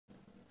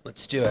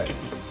Let's do it.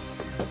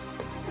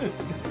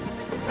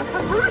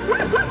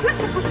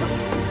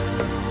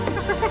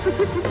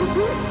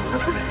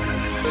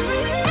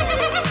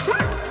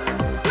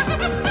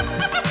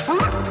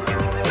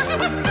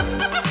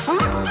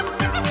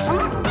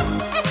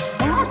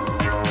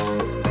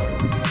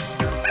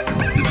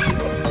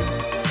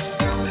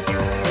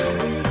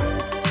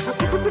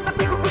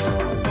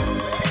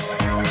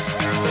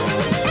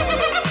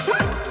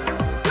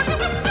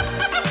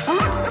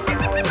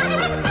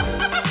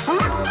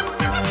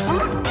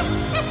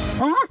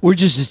 We're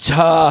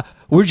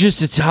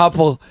just a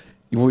couple.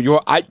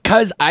 I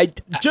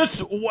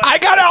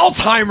got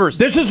Alzheimer's.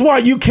 This is why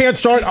you can't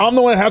start. I'm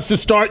the one that has to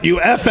start.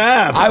 You FF.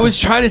 I was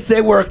trying to say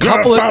we're a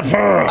couple of.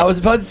 I was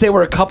about to say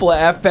we're a couple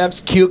of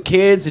FFs, cute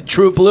kids, and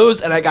True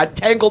Blues, and I got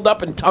tangled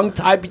up and tongue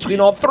tied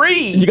between all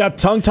three. You got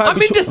tongue tied. I'm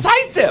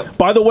indecisive.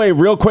 By the way,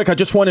 real quick, I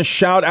just want to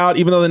shout out,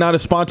 even though they're not a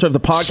sponsor of the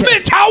podcast,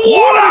 Smithtown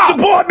Water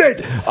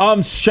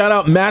Department. Shout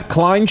out Matt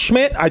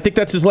Kleinschmidt. I think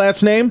that's his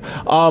last name.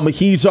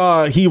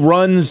 He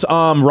runs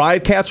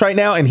Riotcast right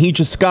now, and he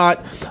just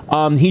got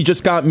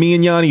me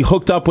and Yanni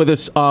hooked up with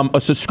a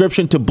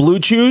subscription to Blue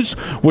Chews,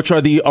 which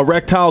are the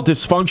erectile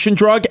dysfunction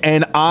drug,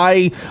 and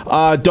I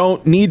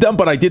don't need them,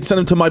 but I did send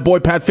them to my boy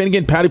Pat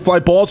Finnegan, Patty Fly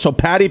Balls. So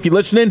Patty, if you're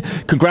listening,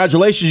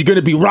 congratulations, you're going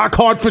to be rock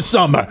hard for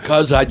summer.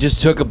 Cause I just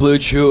took a Blue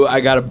Chew,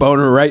 I got a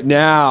boner right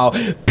now.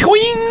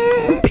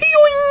 Pew-ing!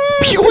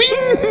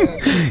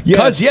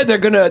 Because they're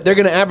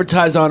gonna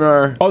advertise on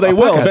our they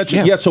will podcast.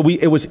 eventually. Yeah. So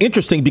it was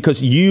interesting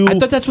because I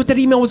thought that's what that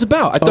email was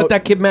about. I thought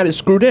that Kid Matt is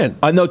screwed in.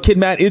 I know Kid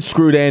Matt is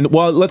screwed in.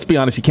 Well, let's be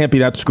honest, he can't be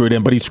that screwed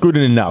in, but he's screwed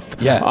in enough.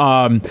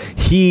 Yeah.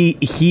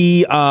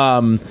 He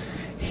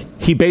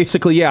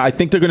basically, I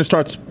think we're going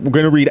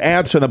to read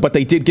ads for them, but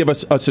they did give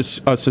us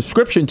a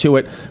subscription to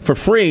it for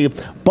free.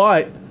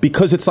 But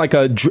because it's like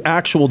a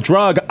actual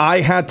drug,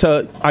 I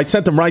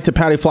sent them right to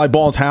Patty Fly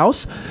Ball's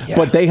house,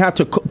 but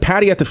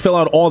Patty had to fill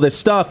out all this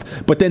stuff,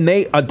 but then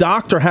a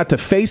doctor had to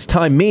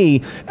FaceTime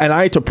me, and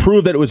I had to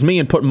prove that it was me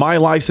and put my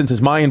license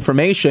as my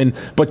information,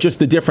 but just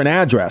a different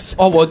address.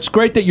 Oh, well, it's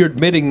great that you're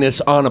admitting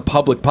this on a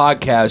public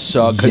podcast,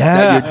 so you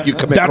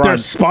commit that crime. They're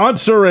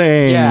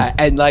sponsoring. Yeah,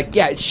 and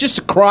it's just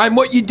a crime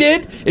what you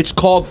did. It's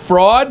called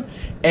fraud.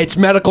 It's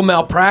medical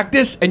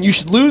malpractice, and you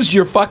should lose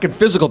your fucking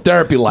physical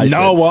therapy license.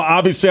 No, well,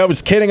 obviously I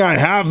was kidding. I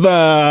have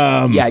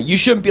them. Yeah, you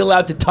shouldn't be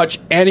allowed to touch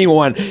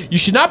anyone. You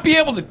should not be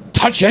able to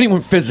touch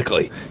anyone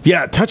physically.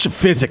 Yeah, touch it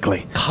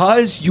physically.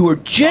 Because you were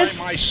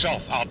just... I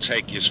myself, I'll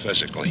take you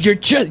physically. You're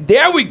just...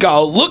 There we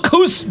go. Look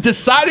who's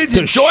decided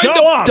to join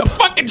to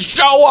fucking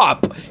show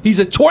up. He's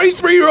a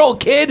 23-year-old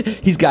kid.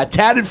 He's got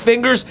tatted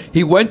fingers.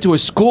 He went to a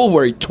school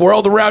where he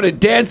twirled around and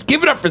danced.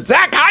 Give it up for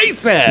Zach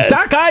Isis.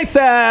 Zach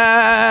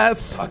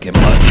Isis. Fucking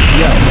mud.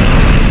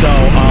 Yeah. So,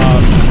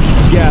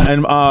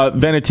 and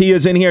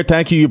Venetia's in here.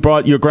 Thank you. You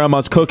brought your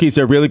grandma's cookies.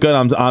 They're really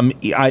good.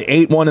 I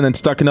ate one and then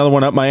stuck another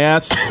one up my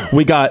ass.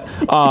 We got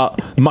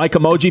Mike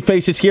Emoji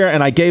Face is here,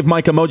 and I gave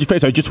Mike Emoji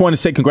Face. I just want to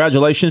say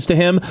congratulations to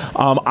him.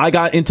 I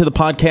got into the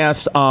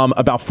podcast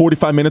about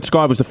 45 minutes ago.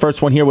 I was the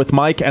first one here with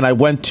Mike, and I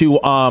went to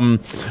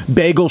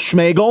Bagel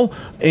Schmagel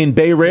in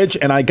Bay Ridge,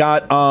 and I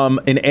got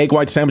an egg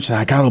white sandwich, and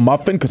I got a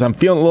muffin because I'm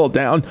feeling a little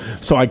down.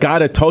 So I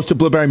got a toasted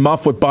blueberry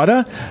muff with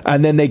butter,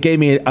 and then they gave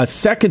me a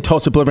second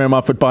toasted blueberry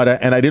muff with butter,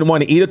 and I didn't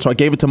want to eat it, so I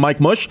gave it to Mike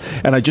Mush,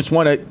 and I just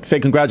want to say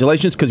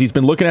congratulations because he's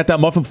been looking at that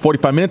muffin for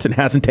 45 minutes and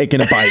hasn't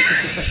taken a bite.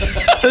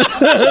 So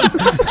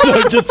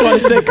I just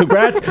want to say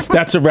congrats.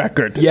 That's a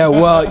record. Yeah,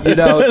 well,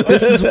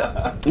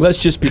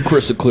 let's just be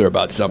crystal clear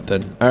about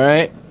something, all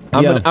right?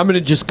 I'm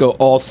gonna just go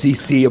all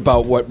CC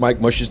about what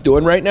Mike Mush is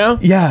doing right now.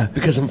 Yeah.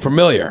 Because I'm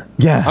familiar.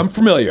 Yeah. I'm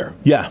familiar.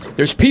 Yeah.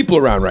 There's people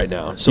around right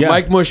now. So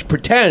Mike Mush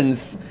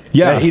pretends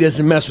that he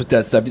doesn't mess with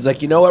that stuff. He's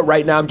like, you know what?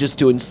 Right now I'm just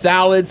doing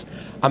salads.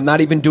 I'm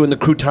not even doing the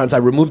croutons. I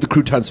removed the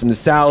croutons from the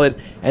salad,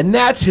 and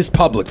that's his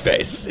public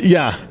face.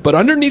 Yeah. But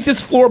underneath his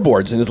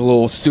floorboards in his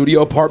little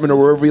studio apartment or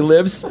wherever he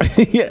lives,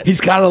 he's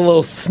got a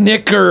little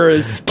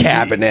Snickers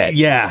cabinet.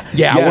 Yeah.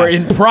 Where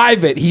in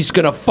private, he's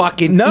going to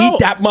fucking eat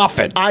that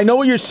muffin. I know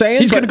what you're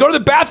saying. He's going to go to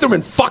the bathroom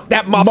and fuck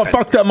that muffin.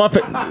 Fuck that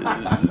muffin.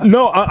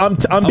 No, I'm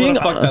being...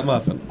 fuck that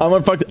muffin.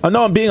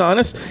 I'm being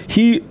honest.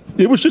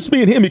 It was just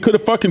me and him. He could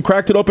have fucking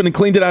cracked it open and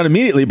cleaned it out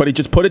immediately, but he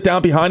just put it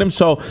down behind him,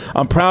 so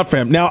I'm proud for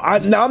him. Now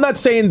I'm not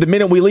saying the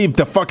minute we leave,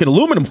 the fucking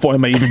aluminum foil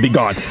may even be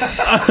gone.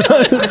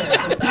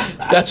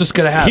 That's what's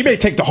going to happen. He may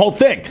take the whole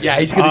thing. Yeah,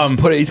 he's going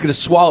to he's going to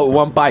swallow it with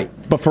one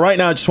bite. But for right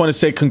now, I just want to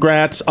say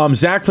congrats.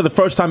 Zach, for the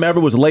first time ever,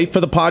 was late for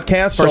the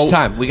podcast. First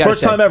time, we got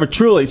First time ever,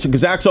 truly. So,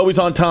 because Zach's always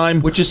on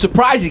time. Which is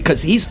surprising,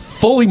 because he's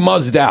fully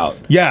muzzed out.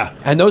 Yeah.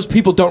 And those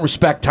people don't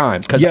respect time.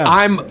 Because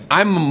I'm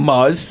a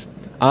muzz.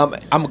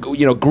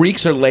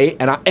 Greeks are late,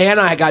 and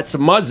I got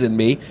some muzz in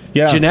me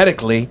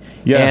genetically,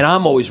 and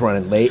I'm always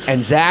running late.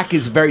 And Zach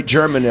is very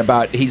German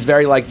he's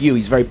very like you.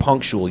 He's very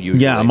punctual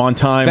usually. Yeah, I'm on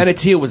time.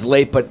 Venetia was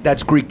late, but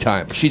that's Greek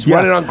time. She's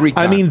running on Greek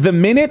time. I mean, the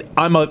minute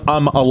I'm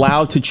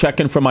allowed to check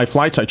in for my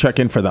flights, I check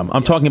in for them.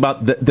 I'm talking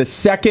about the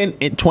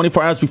second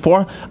 24 hours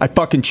before, I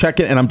fucking check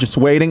in, and I'm just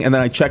waiting, and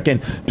then I check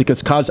in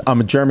because I'm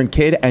a German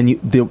kid, and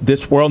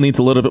this world needs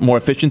a little bit more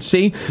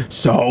efficiency.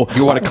 So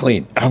you want to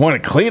clean. I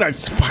want to clean. I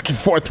fucking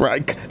Fourth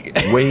Reich.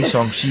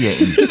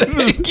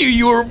 Thank you.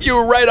 You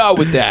were right on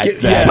with that.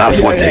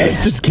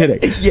 Just kidding.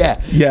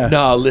 Yeah.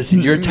 No,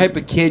 listen. You're a type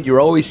of kid. You're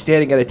always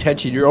standing at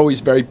attention. You're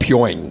always very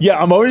pyoing.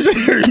 Yeah, I'm always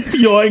very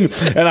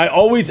pyoing, and I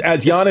always,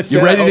 as Yannis said,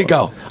 you're ready to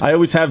go. I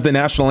always have the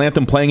national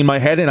anthem playing in my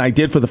head, and I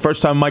did for the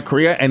first time in my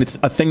career, and it's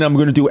a thing that I'm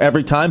going to do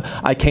every time.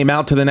 I came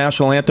out to the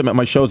national anthem at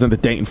my shows in the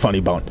Dayton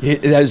Funny Bone.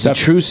 That is a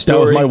true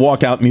story. That was my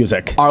walkout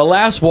music. Our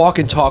last walk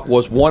and talk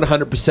was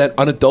 100%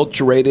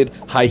 unadulterated,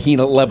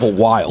 hyena level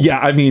wild. Yeah,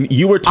 I mean,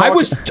 you were talking.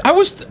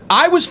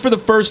 I was for the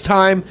first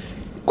time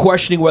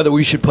questioning whether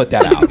we should put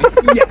that out.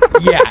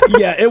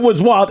 Yeah, it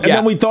was wild. And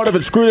then we thought of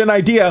a screwed in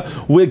idea.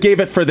 We gave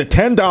it for the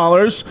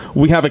 $10.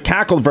 We have a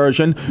cackled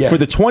version. For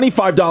the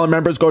 $25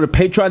 members, go to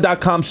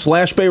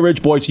patreon.com/Bay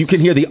Ridge Boys. You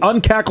can hear the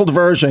uncackled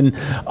version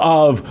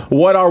of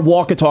what our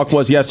walk and talk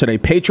was yesterday.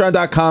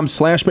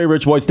 Patreon.com/Bay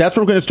Ridge Boys. That's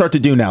what we're going to start to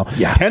do now.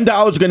 $10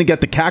 are going to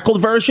get the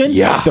cackled version.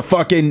 The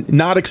fucking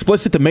not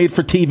explicit, the made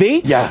for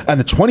TV. And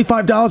the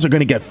 $25 are going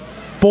to get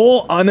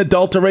full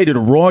unadulterated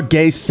raw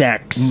gay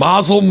sex.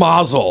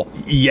 Mazel.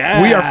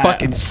 Yeah. We are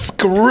fucking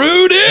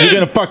screwed in. You're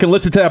going to fucking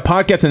listen to that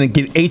podcast and then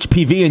get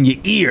HPV in your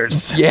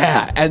ears.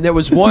 Yeah. And there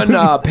was one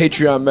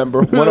Patreon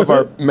member, one of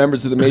our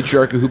members of the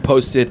matriarchy, who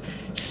posted,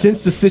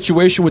 since the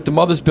situation with the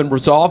mother's been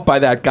resolved by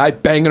that guy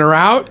banging her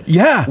out,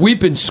 we've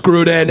been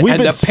screwed in.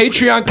 And the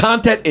Patreon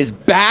content is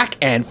back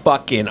and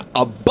fucking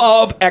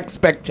above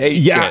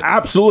expectation. Yeah,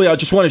 absolutely. I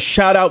just want to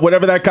shout out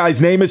whatever that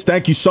guy's name is.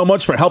 Thank you so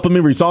much for helping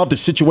me resolve the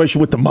situation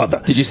with the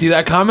mother. Did you see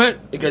that comment?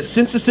 Because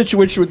since the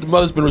situation with the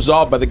mother's been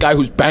resolved by the guy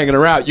who's banging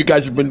her out, you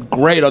guys have been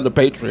great on the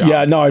Patreon.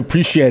 Yeah, no, I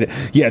appreciate it.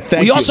 Yeah,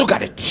 thank you. We also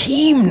got a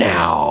team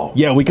now.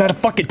 Yeah, we got a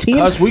fucking team.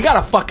 Because we got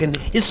a fucking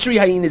History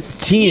Hyenas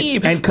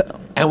team.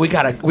 And we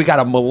got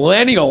a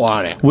millennial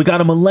on it. We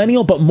got a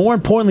millennial, but more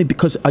importantly,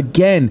 because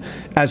again,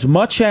 as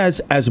much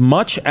as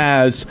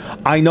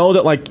I know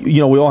that, like,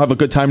 we all have a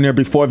good time there.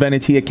 Before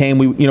Venetia came,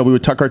 we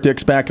would tuck our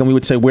dicks back and we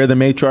would say, we're the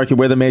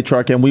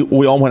matriarchy, and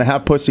we all want to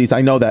have pussies.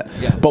 I know that,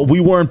 but we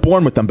weren't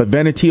born with them. But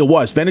Venetia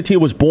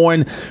was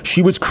born.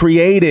 She was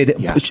created.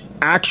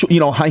 Actually,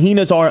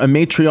 hyenas are a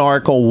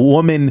matriarchal,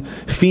 woman,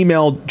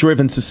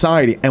 female-driven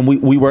society, and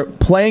we were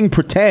playing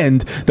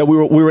pretend that we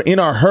were in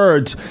our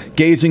herds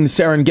gazing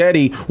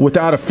Serengeti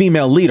without a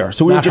female leader.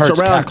 So we were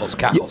just around.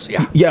 Cackles,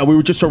 yeah, we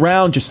were just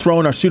around, just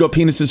throwing our pseudo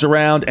penises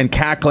around and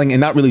cackling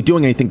and not really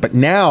doing anything. But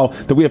now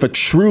that we have a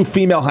true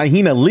female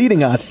hyena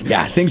leading us,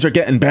 things are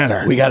getting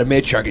better. We got a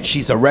matriarch, and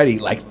she's already,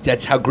 like,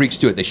 that's how Greeks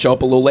do it. They show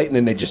up a little late, and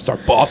then they just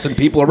start bossing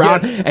people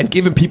around and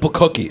giving people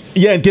cookies.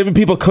 Yeah, and giving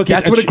people cookies.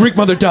 That's what a Greek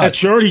mother does. And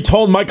she already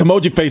told Mike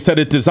Emoji Face that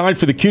it designed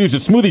for the Cuties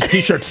and Smoothies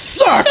t-shirt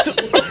sucked.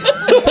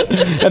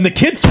 And the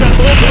kids spent all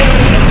day,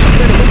 and she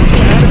said it looks too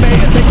anime,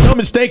 and make no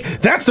mistake,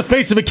 that's the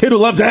face of a kid who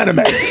loves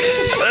anime.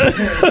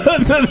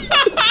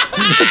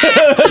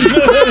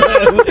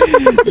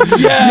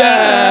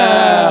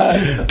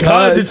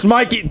 Cause it's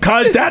Mikey.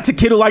 Cause that's a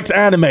kid who likes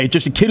anime.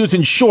 Just a kid who's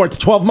in shorts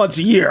 12 months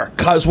a year.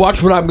 Cause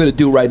watch what I'm gonna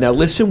do right now.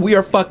 Listen, we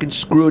are fucking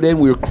screwed in.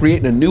 We are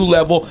creating a new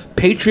level.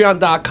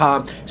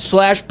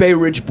 Patreon.com/Bay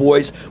Ridge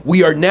Boys.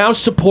 We are now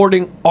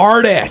supporting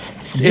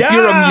artists. If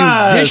you're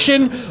a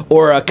musician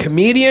or a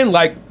comedian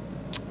like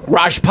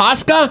Raj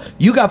Pasca,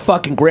 you got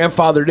fucking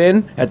grandfathered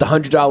in at the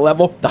 $100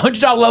 level. The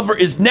 $100 level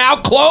is now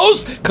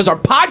closed because our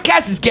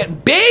podcast is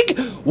getting big.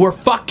 We're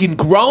fucking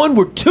growing.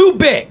 We're too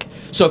big.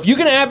 So if you're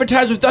going to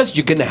advertise with us,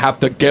 you're going to have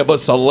to give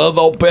us a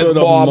little bit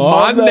more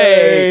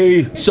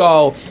money.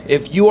 So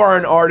if you are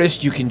an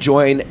artist, you can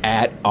join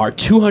at our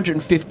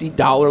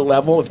 $250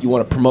 level if you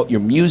want to promote your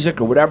music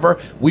or whatever.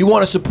 We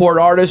want to support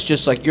artists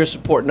just like you're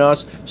supporting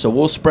us, so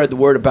we'll spread the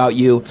word about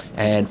you.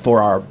 And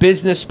for our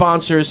business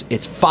sponsors,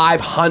 it's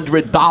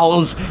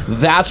 $500.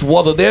 That's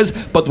what it is.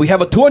 But we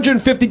have a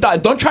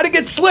 $250. Don't try to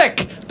get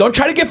slick. Don't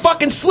try to get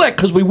fucking slick,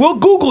 because we will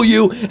Google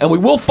you and we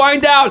will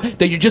find out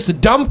that you're just a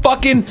dumb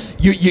fucking...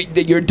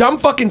 You're a dumb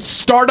fucking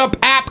startup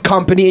app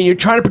company and you're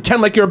trying to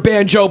pretend like you're a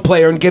banjo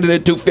player and get it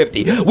at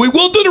 $250. We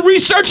will do the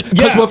research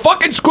because we're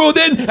fucking screwed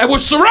in and we're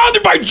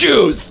surrounded by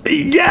Jews.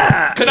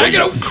 Yeah. Can I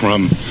get a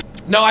crumb?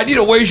 No, I need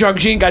a Wei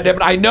Zhongxin, goddammit.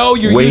 I know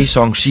you're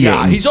used.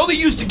 Yeah, he's only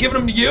used to giving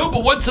them to you,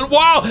 but once in a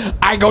while,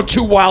 I go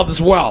too wild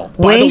as well.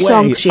 By the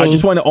way, I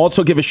just want to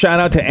also give a shout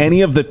out to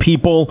any of the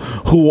people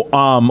who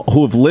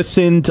have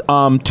listened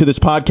to this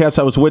podcast.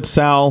 I was with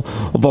Sal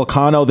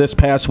Volcano this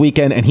past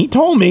weekend, and he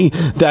told me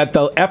that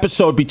the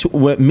episode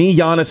with me,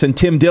 Yannis, and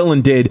Tim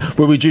Dillon did,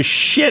 where we just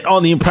shit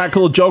on the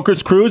Impractical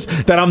Jokers cruise,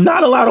 that I'm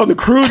not allowed on the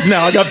cruise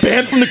now. I got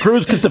banned from the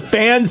cruise because the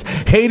fans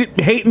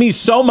hate me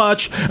so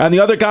much, and the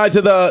other guys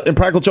of the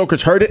Impractical Jokers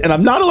Joker's heard it, and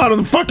I'm not allowed on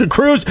the fucking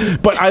cruise,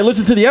 but I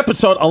listened to the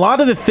episode. A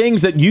lot of the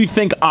things that you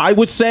think I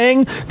was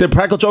saying that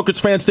Practical Jokers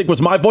fans think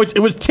was my voice, it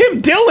was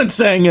Tim Dillon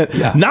saying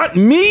it, not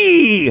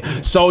me.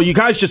 So you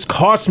guys just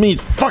cost me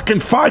fucking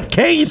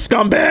 $5K, you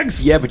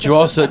scumbags. Yeah, but you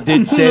also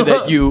did say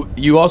that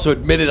you also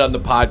admitted on the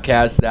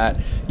podcast that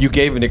you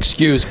gave an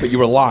excuse, but you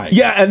were lying.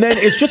 Yeah, and then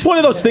it's just one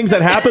of those things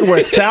that happened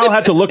where Sal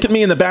had to look at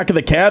me in the back of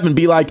the cab and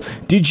be like,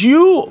 did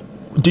you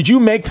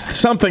make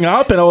something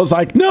up? And I was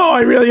like, no,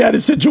 I really had a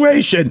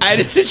situation. I had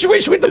a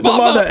situation with the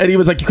mother. And he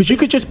was like, because you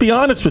could just be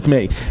honest with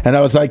me. And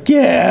I was like,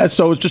 yeah.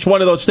 So it was just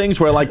one of those things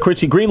where, like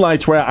Chrissy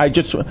Greenlights, where I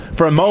just,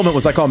 for a moment,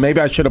 was like, oh, maybe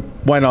I should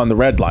have went on the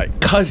red light.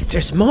 Because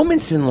there's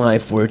moments in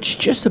life where it's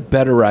just a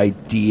better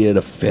idea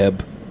to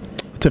fib.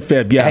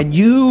 Yeah. And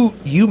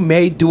you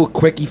may do a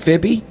quickie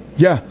fibby.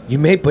 Yeah. You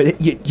may,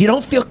 but you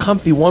don't feel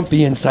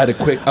comfy-wumpy inside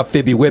a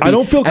fibby wibby. I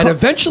don't feel and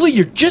eventually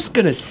you're just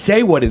going to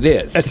say what it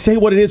is. Say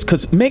what it is,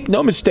 because make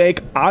no mistake,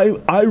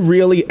 I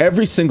really,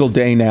 every single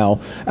day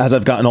now, as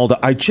I've gotten older,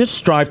 I just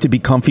strive to be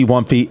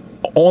comfy-wumpy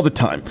all the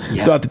time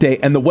throughout the day.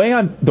 And the way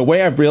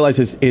I've realized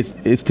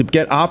is to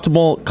get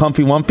optimal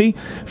comfy-wumpy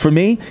for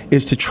me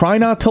is to try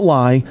not to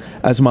lie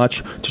as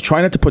much, to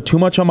try not to put too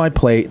much on my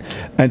plate,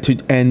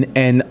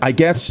 and I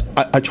guess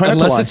I try not to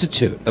lie. Unless it's a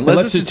two.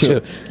 Unless it's a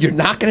two. You're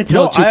not going to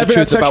tell the truth. I haven't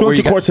had sexual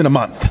intercourse in a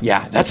month.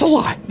 Yeah, that's a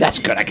lie. That's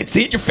good. I can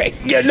see it in your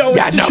face. Yeah, no,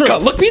 yeah, it's no, true. go.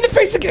 Look me in the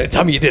face again and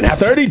tell me you didn't have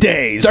 30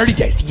 days. 30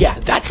 days. Yeah,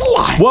 that's a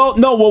lie. Well,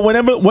 no. Well,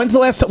 when's the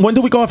last time? When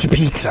did we go out for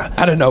pizza?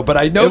 I don't know, but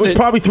I know it was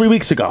probably 3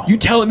 weeks ago. You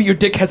telling me your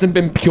dick hasn't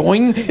been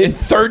pyoing in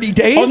 30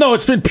 days? Oh no,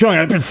 it's been pyoing.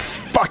 I've been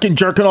fucking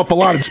jerking off a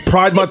lot. It's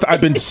Pride Month.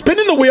 I've been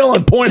spinning the wheel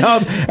on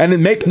Pornhub, and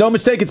then make no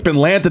mistake, it's been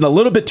landing a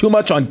little bit too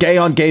much on gay,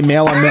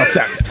 male on male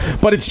sex.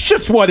 But it's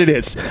just what it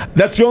is.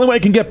 That's the only way I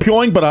can get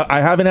pyoing. But I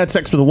haven't had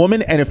sex with a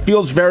woman, and it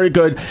feels very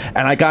good.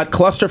 And I got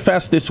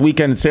Clusterfest this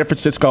weekend in San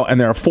Francisco, and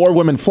there are 4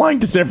 women flying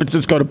to San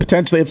Francisco to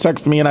potentially have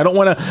sex with me, and I don't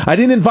want to. I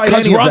didn't invite any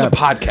of them. Because we're on the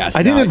podcast.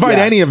 I didn't invite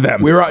any of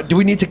them. Do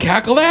we need to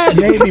cackle that?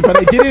 Maybe, but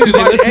I didn't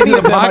invite any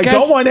of them. I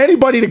don't want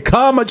anybody to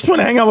come. I just want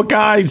to hang out with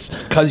guys.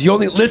 Because you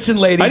only listen,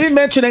 ladies. I didn't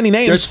mention any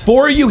names. There's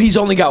 4 of you. He's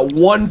only got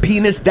 1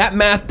 penis. That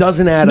math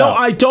doesn't add up. No,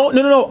 I don't.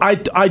 No. I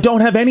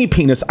don't have any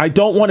penis. I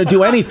don't want to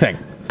do anything.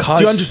 Do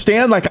you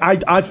understand? Like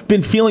I've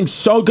been feeling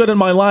so good in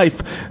my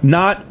life,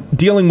 not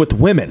dealing with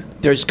women.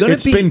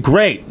 It's been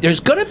great.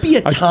 There's gonna be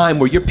a time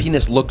where your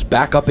penis looks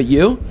back up at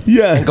you,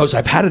 and goes,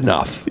 "I've had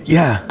enough.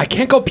 Yeah, I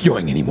can't go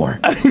pyoing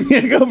anymore. I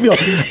can't go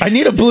pyoing. I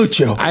need a blue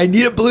chew. I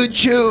need a blue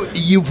chew.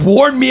 You've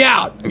worn me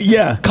out.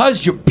 Yeah,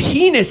 because your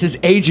penis is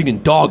aging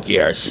in dog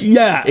years.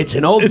 Yeah, it's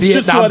an old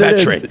Vietnam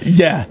veteran.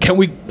 Yeah, can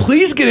we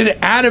please get an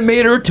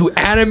animator to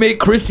animate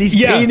Chrissy's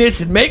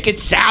penis and make it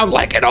sound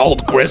like an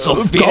old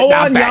grizzled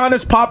Vietnam vet? Go on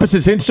Yannis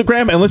Pappas'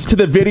 Instagram and listen to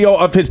the video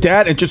of his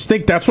dad and just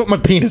think that's what my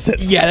penis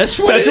is. Yeah, that's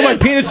what my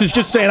penis is.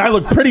 Just saying I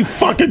look pretty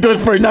fucking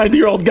good for a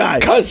 90-year-old guy.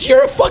 Because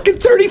you're a fucking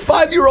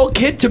 35-year-old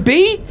kid to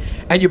be,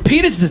 and your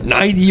penis is a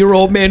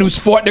 90-year-old man who's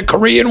fought in the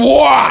Korean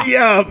War.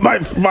 Yeah,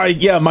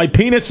 my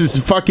penis is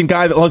a fucking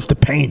guy that loves to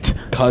paint.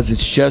 Because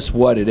it's just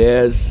what it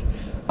is.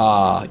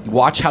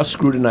 Watch how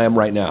screwed in I am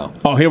right now.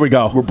 Oh, here we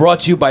go. We're brought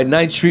to you by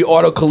 9th Street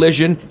Auto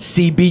Collision,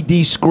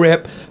 CBD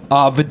Script,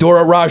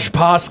 Vidura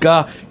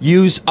Rajpaska.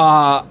 Use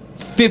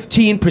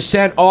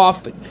 15%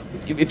 off.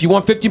 If you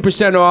want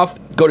 15% off,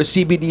 go to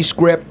CBD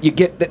Script. You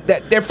get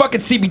they're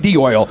fucking CBD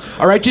oil.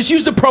 All right, just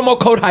use the promo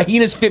code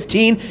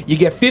Hyenas15. You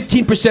get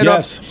 15% off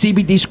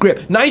CBD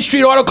Script. 9th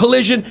Street Auto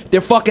Collision.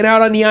 They're fucking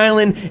out on the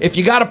island. If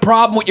you got a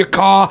problem with your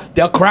car,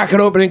 they'll crack it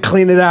open and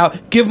clean it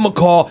out. Give them a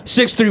call.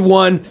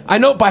 631. I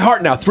know it by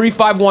heart now.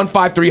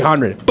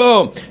 351-5300.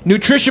 Boom.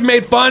 Nutrition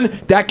made fun.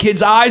 That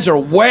kid's eyes are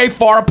way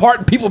far apart,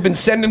 and people have been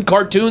sending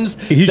cartoons.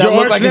 He's that your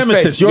look like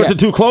nemesis. his face. Yours are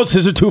too close.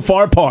 His are too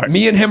far apart.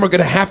 Me and him are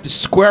gonna have to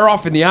square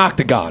off in the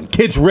octagon.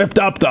 Kid's ripped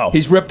up though.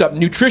 He's ripped up.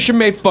 Nutrition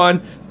Made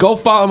Fun. Go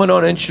follow him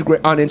on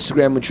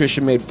Instagram.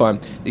 Nutrition Made Fun.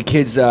 The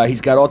kid's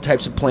he's got all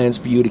types of plans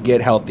for you to get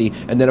healthy,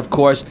 and then of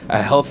course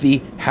a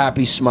healthy,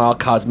 happy smile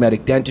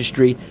cosmetic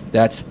dentistry.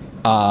 That's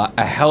a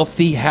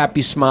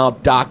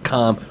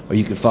healthyhappysmile.com, or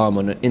you can follow him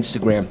on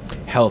Instagram.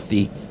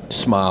 Healthy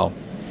Smile.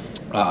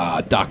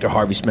 Dr.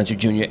 Harvey Spencer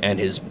Jr. and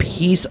his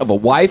piece of a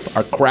wife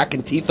are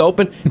cracking teeth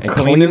open and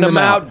cleaning them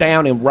out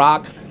down in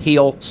Rock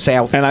Hill,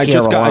 South Carolina. And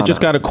I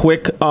just got a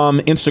quick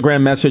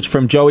Instagram message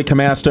from Joey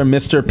Camaster,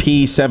 Mr.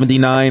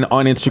 P79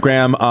 on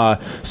Instagram,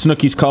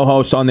 Snooki's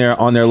co-host on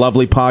their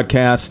lovely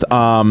podcast,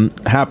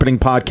 Happening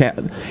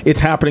Podcast. It's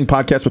Happening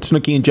Podcast with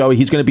Snooki and Joey.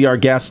 He's going to be our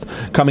guest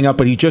coming up,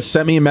 but he just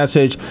sent me a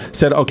message,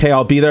 said, "Okay,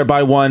 I'll be there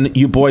by 1.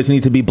 You boys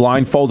need to be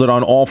blindfolded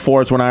on all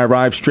 4s when I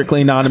arrive.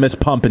 Strictly anonymous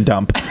pump and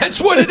dump." That's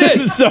what it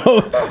is. So,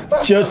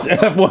 just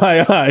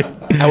FYI.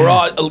 And we're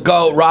all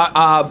go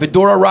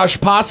Vidura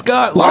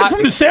Rajpaska live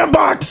from the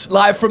sandbox.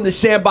 Live from the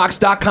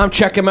sandbox.com.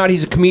 Check him out.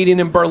 He's a comedian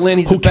in Berlin.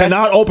 He's Who the best.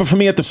 cannot open for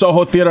me at the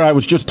Soho Theater, I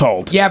was just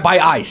told. Yeah, by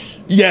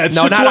ice. Yeah, it's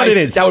just not what ice.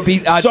 it is. That would be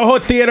Soho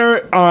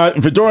Theater,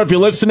 Fedora, if you're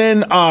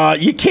listening,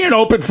 you can't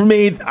open for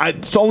me.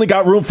 It's only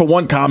got room for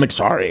one comic.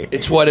 Sorry.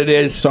 It's what it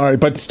is. Sorry,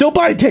 but still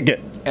buy a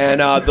ticket.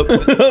 And of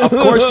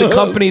course, the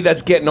company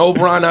that's getting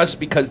over on us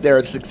because they're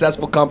a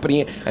successful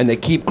company and they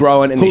keep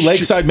growing. And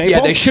Lakeside Maple? Yeah,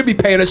 they should be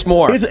paying us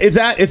more. Is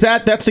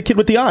that's the kid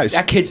with the eyes?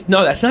 That's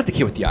not the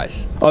kid with the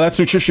eyes. Oh, that's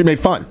Nutrition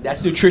Made Fun.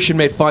 That's Nutrition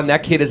Made Fun.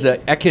 That kid is a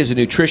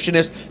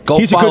nutritionist.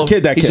 He's a good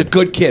kid. He's a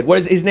good kid.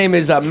 His name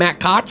is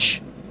Matt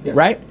Koch,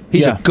 right?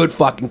 He's a good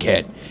fucking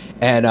kid.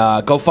 And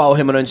go follow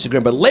him on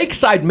Instagram. But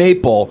Lakeside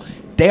Maple,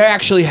 they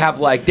actually have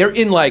they're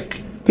in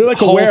they're like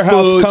Whole a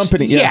warehouse Foods.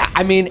 company. Yeah,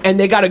 I mean, and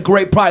they got a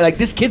great product. Like,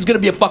 this kid's going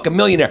to be a fucking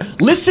millionaire.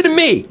 Listen to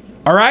me,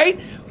 all right?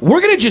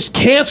 We're going to just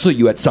cancel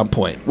you at some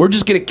point. We're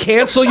just going to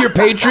cancel your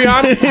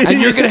Patreon,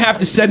 and you're going to have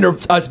to send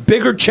us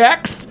bigger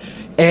checks,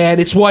 and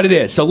it's what it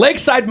is. So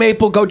Lakeside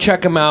Maple, go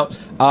check them out.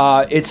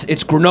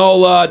 It's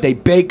granola. They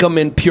bake them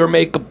in pure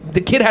makeup.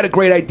 The kid had a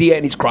great idea,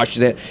 and he's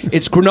crushing it.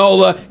 It's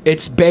granola.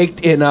 It's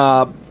baked in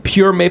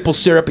pure maple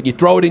syrup, and you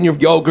throw it in your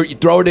yogurt, you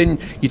throw it in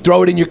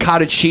your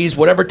cottage cheese,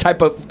 whatever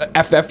type of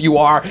FF you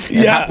are,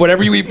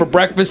 whatever you eat for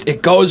breakfast,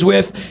 it goes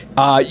with.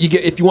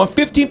 If you want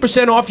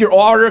 15% off your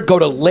order, go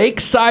to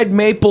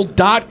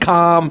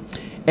lakesidemaple.com,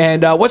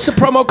 and what's the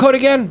promo code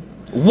again?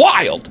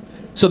 WILD.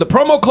 So the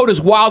promo code is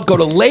WILD. Go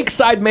to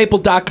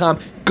lakesidemaple.com.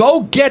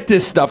 Go get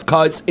this stuff,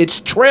 cuz it's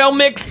trail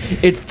mix.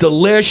 It's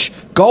delish.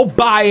 Go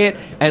buy it.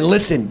 And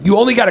listen, you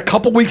only got a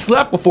couple weeks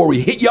left before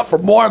we hit you up for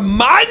more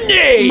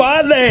money.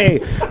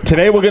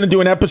 Today we're going to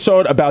do an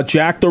episode about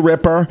Jack the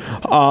Ripper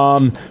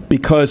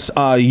because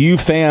you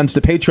fans,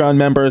 the Patreon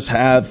members,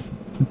 have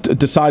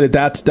decided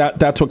that's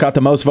what got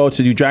the most votes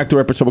to do Jack the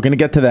Ripper, so we're going to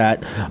get to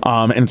that,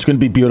 and it's going to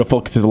be beautiful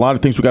because there's a lot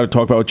of things we got to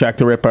talk about with Jack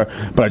the Ripper.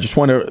 But I just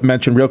want to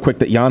mention real quick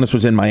that Yannis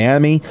was in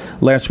Miami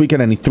last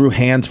weekend and he threw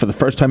hands for the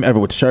first time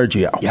ever with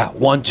Sergio. Yeah,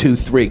 1, 2,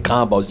 3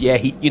 combos. Yeah,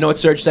 you know what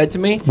Serge said to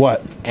me?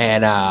 What?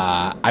 And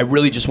I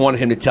really just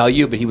wanted him to tell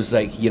you, but he was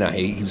like, he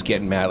was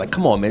getting mad. Like,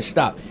 come on, man,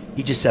 stop.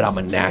 He just said I'm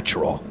a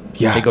natural.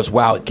 Yeah. He goes,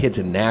 wow, the kid's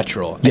a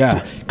natural.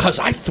 Yeah. Because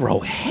I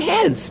throw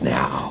hands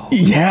now.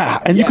 Yeah,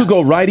 and you could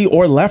go righty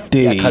or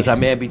lefty. Yeah, because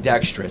I'm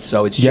ambidextrous,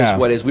 so it's just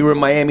what it is. We were in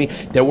Miami.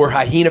 There were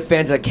Hyena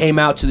fans that came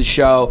out to the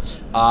show.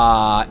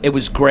 It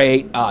was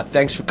great.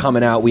 Thanks for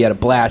coming out. We had a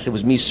blast. It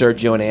was me,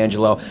 Sergio, and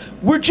Angelo.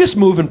 We're just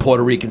moving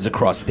Puerto Ricans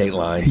across state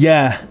lines.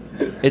 Yeah.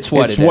 It's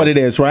what it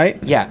is, right?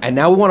 Yeah, and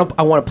now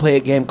I want to play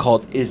a game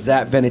called Is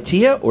That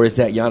Venetia or Is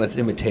That Yannis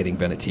imitating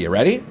Venetia?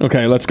 Ready?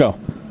 Okay, let's go.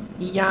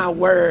 Yeah,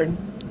 word.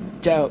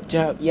 Dope.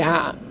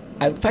 Yeah.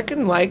 I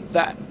fucking like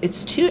that.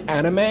 It's too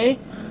anime. Do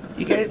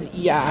you guys?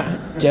 Yeah.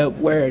 Dope.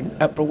 Word.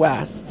 Upper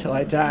West till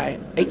I die.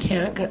 I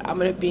can't. I'm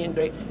gonna be in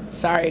great.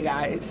 Sorry,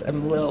 guys.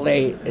 I'm a little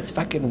late. It's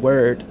fucking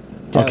word.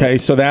 Dope. Okay,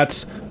 so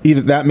that's either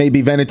that may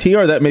be Venetia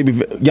or that may be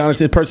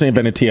Yannis impersonating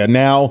Venetia.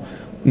 Now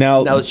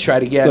let's try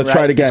it again. Let's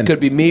try it again. This could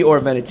be me or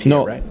Venetia,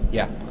 no. right?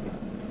 Yeah.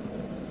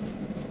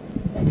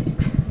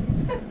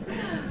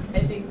 I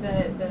think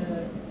that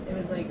it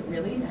was like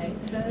really nice.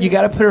 You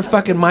got to put her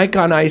fucking mic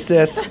on,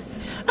 Isis.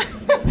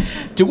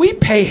 Do we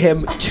pay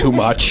him too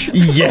much?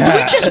 Yeah. Do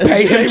we just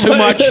pay him too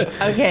much?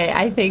 Okay,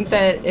 I think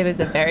that it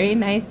was a very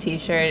nice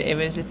T-shirt. It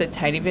was just a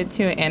tiny bit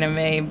too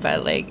anime,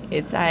 but like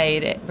it's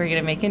alright. We're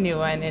gonna make a new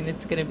one, and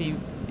it's gonna be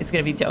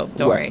dope.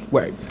 Don't worry.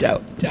 Word.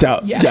 Dope.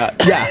 Yeah.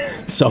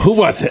 So who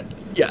was it?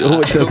 Yeah. Who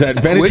was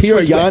that? Venetia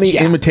or Yanni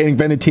imitating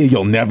Venetia?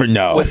 You'll never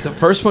know. Was the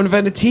first one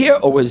Venetia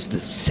or was the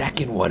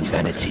second one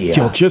Venetia?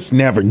 You'll just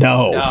never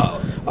know.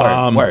 No.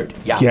 Word.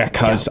 Yeah. Yeah,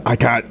 cuz I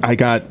got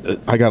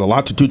a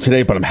lot to do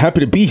today, but I'm happy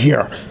to be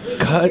here.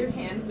 Cut your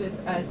hands with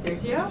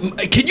Sergio.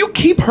 Can you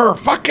keep her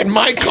fucking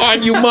mic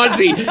on, you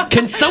muzzy?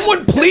 Can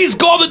someone please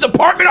call the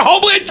Department of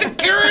Homeland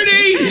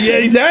Security? Yeah,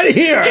 he's out of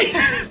here.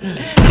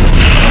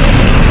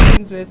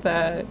 With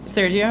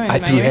Sergio and I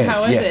threw hands.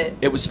 How was it?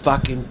 It was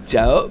fucking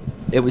dope.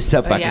 It was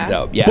so fucking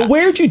dope. Yeah. But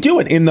where'd you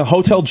do it? In the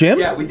hotel gym?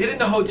 Yeah, we did it in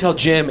the hotel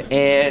gym,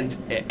 and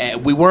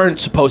we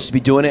weren't supposed to be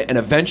doing it. And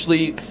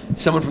eventually,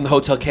 someone from the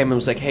hotel came and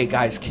was like, "Hey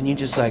guys, can you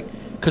just like?"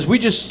 Because we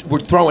just were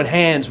throwing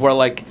hands where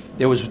like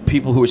there was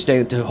people who were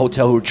staying at the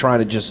hotel who were trying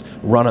to just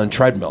run on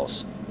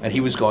treadmills, and he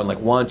was going like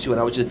 1, 2,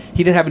 and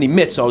he didn't have any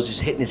mitts, so I was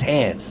just hitting his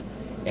hands.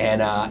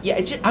 And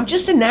I'm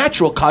just a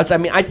natural, cuz I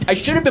mean I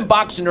should have been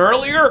boxing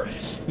earlier,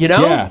 you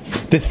know. Yeah.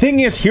 The thing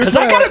is, here's because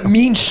I got a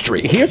mean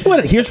streak. Here's what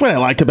I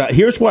like about.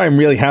 Here's why I'm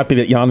really happy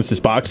that Yannis is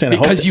boxing.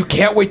 Because you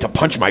can't wait to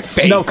punch my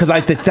face. No, because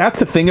that's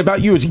the thing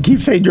about you is you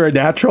keep saying you're a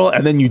natural,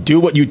 and then you do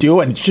what you do,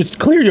 and it's just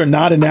clear you're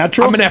not a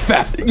natural. I'm an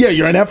FF. Yeah,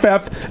 you're an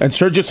FF. And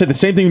Sergio said the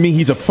same thing to me.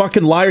 He's a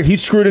fucking liar.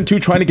 He's screwed into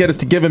trying to get us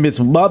to give him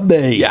his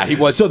money. Yeah, he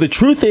was. So the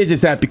truth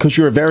is that because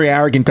you're a very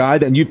arrogant guy,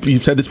 and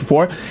you've said this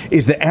before,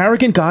 is the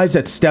arrogant guys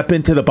that step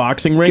into the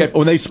boxing ring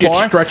when they spar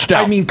get stretched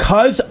out. I mean,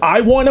 cuz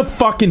I want to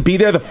fucking be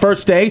there the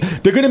first day okay?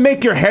 They're gonna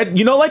make your head.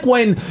 You know, like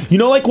when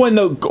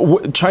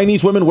the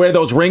Chinese women wear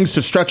those rings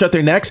to stretch out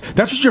their necks.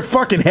 That's what your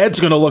fucking head's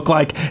gonna look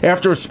like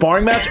after a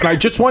sparring match. And I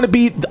just want to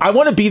be. I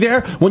want to be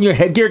there when your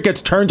headgear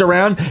gets turned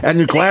around and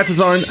your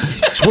glasses aren't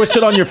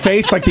twisted on your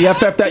face like the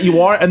FF that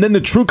you are, and then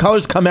the true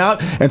colors come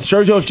out, and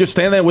Sergio's just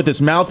standing there with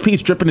his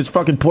mouthpiece dripping his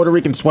fucking Puerto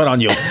Rican sweat on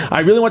you.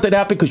 I really want that to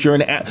happen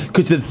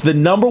because the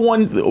number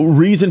one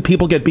reason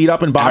people get beat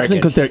up in boxing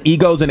because their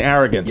egos and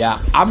arrogance.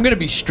 Yeah, I'm gonna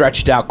be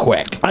stretched out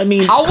quick. I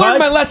mean, I'll learn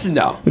my lesson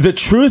though. The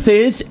truth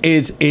is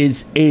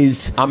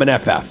I'm an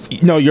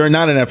FF. No, you're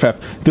not an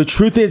FF. The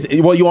truth is,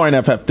 well, you are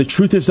an FF. The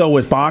truth is though,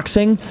 with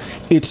boxing,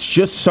 it's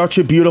just such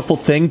a beautiful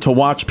thing to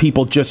watch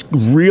people just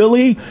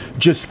really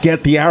just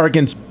get the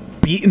arrogance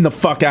beating the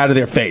fuck out of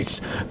their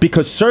face.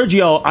 Because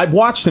Sergio, I've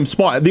watched him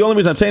spar. The only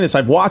reason I'm saying this,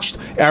 I've watched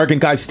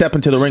arrogant guys step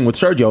into the ring with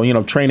Sergio, you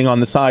know, training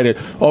on the side at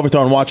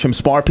Overthrow, and watch him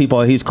spar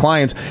people, his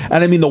clients.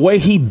 And I mean, the way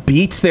he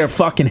beats their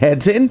fucking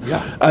heads in,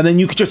 and then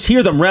you could just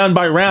hear them round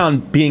by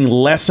round being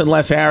less and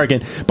less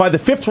arrogant. By the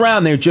 5th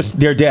round,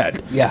 they're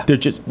dead. Yeah. They're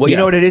just, well, you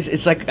know what it is?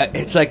 It's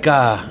like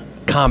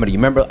comedy.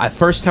 Remember,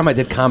 first time I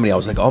did comedy, I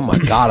was like, oh my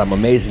God, I'm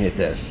amazing at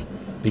this.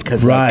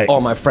 Because like,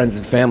 all my friends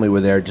and family were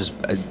there, just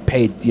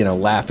paid, you know,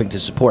 laughing to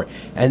support,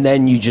 and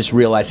then you just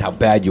realize how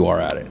bad you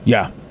are at it.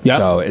 Yeah.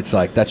 So it's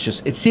like that's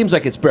just. It seems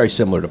like it's very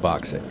similar to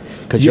boxing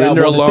because you're in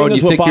there alone. You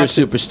think you're a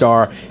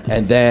superstar,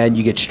 and then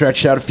you get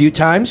stretched out a few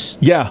times.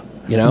 Yeah.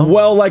 You know?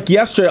 Well, like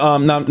yesterday,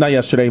 not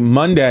yesterday,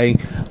 Monday,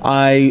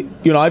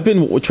 I've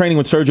been training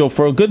with Sergio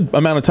for a good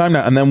amount of time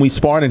now, and then we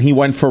sparred, and he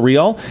went for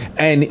real,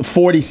 and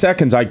 40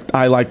 seconds, I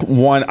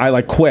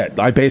quit.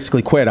 I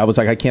basically quit. I was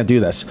like, I can't do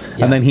this.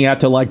 Yeah. And then he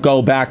had to like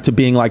go back to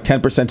being like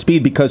 10%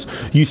 speed because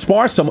you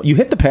spar someone, you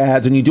hit the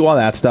pads and you do all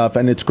that stuff,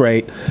 and it's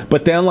great.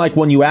 But then like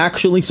when you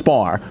actually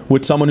spar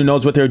with someone who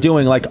knows what they're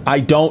doing, like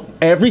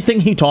everything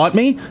he taught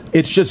me,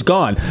 it's just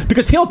gone.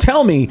 Because he'll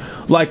tell me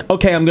like,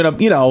 okay, I'm gonna,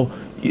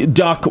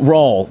 duck,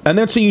 roll, and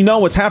then so you know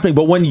what's happening.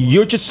 But when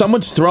you're just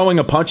someone's throwing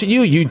a punch at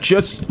you, you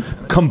just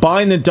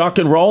combine the duck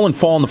and roll and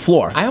fall on the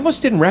floor. I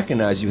almost didn't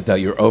recognize you without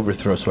your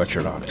Overthrow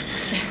sweatshirt on.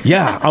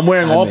 Yeah, I'm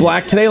wearing all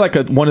black today, like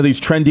one of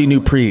these trendy new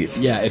priests.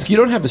 Yeah, if you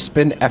don't have a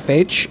Spin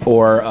FH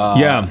or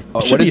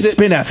what is it?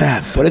 Spin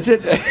FF. What is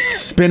it?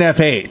 Spin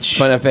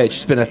FH.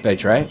 Spin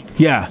FH, right?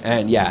 Yeah.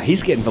 And yeah,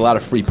 he's getting a lot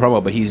of free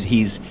promo, but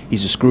he's a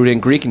screwed in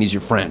Greek and he's your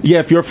friend. Yeah,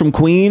 if you're from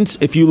Queens,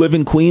 if you live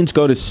in Queens,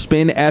 go to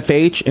Spin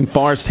FH in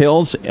Forest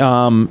Hills.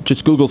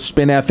 Just Google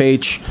Spin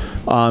FH,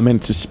 and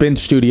it's a spin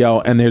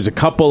studio, and there's a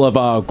couple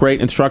of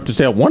great instructors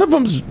there. One of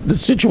them's the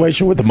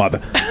situation with the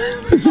mother.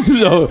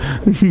 So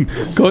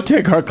go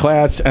take her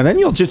class, and then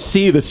you'll just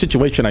see the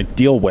situation I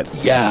deal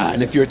with. Yeah,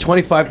 and if you're a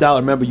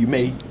 $25 member, you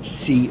may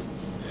see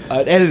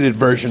an edited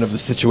version of the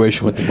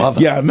situation with the mother.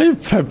 Yeah, I may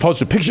have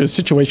posted a picture of the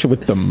situation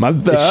with the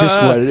mother. It's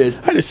just what it is.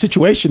 I had a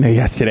situation there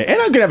yesterday, and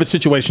I'm going to have a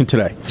situation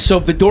today. So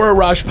Vidura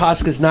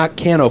Rajpaska's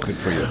can't open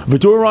for you.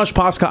 Vidura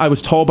Rajpaska, I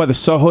was told by the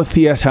Soho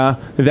Theatre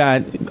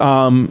that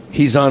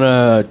he's on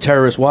a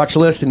terrorist watch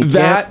list, and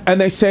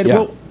and they said,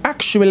 well,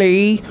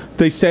 actually,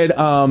 they said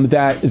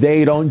that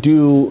they don't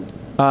do,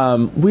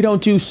 we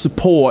don't do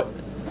support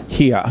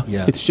here.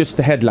 Yeah. It's just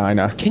the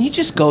headliner. Can you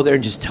just go there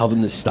and just tell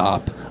them to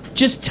stop?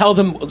 Just tell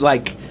them,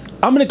 like,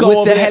 I'm going to go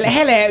over there.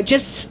 Hello,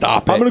 just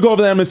stop it. I'm going to go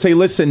over there and I'm going to say,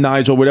 listen,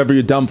 Nigel, whatever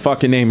your dumb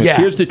fucking name is,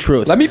 here's the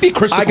truth. Let me be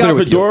crystal clear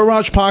with you. I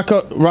got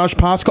Vidura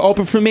Rajpaska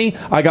open for me.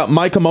 I got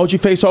Mike Emoji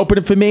Face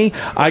opening for me.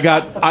 I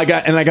got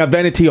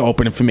Venetia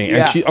opening for me.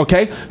 Yeah. And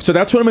okay? So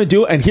that's what I'm going to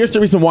do. And here's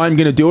the reason why I'm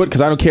going to do it,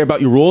 because I don't care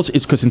about your rules.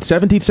 It's because in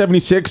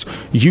 1776,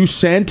 you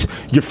sent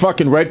your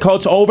fucking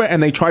redcoats over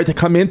and they tried to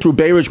come in through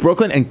Bay Ridge,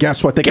 Brooklyn, and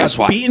guess what? They got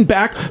beaten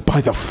back by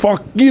the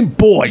fucking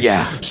boys.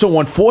 Yeah. So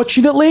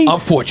unfortunately,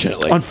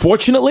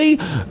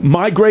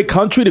 my great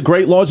country, the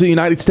great laws of the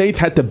United States,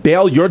 had to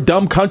bail your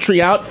dumb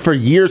country out for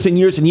years and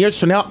years and years.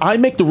 So now I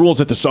make the rules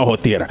at the Soho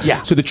Theater.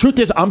 Yeah. So the truth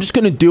is, I'm just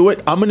going to do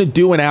it. I'm going to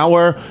do an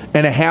hour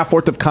and a half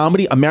worth of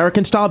comedy,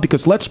 American style,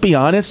 because let's be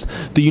honest,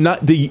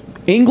 the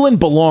England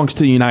belongs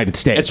to the United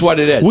States. It's what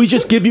it is. We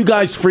just give you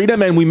guys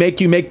freedom and we make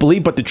you make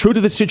believe. But the truth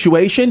of the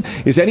situation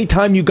is,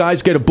 anytime you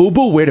guys get a boo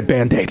boo, wear the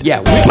Band-Aid.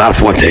 Yeah. Not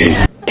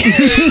 14.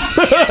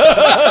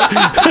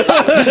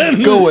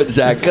 Go on,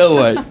 Zach.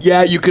 Go on.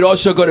 Yeah, you could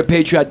also go to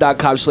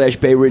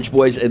patreon.com/Bay Ridge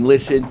Boys and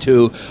listen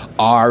to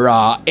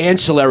our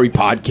ancillary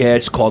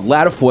podcast called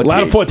Ladder 14.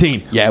 Ladder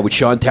 14. Yeah, with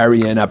Sean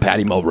Terry and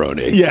Patty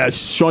Mulroney. Yeah,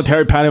 Sean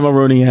Terry, Patty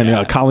Mulroney,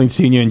 and Colleen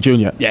Sr. and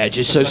Jr. Yeah,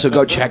 just so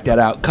go check that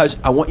out. Because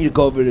I want you to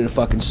go over to the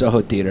fucking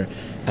Soho Theater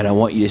and I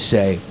want you to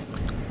say,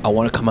 I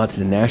want to come out to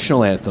the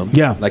national anthem.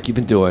 Yeah. Like you've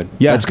been doing.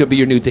 Yeah. That's going to be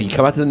your new thing. You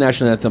come out to the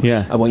national anthem.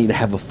 Yeah. I want you to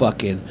have a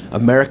fucking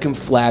American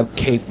flag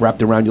cape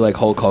wrapped around you like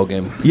Hulk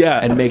Hogan. Yeah.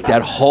 And make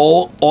that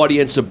whole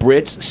audience of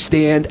Brits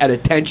stand at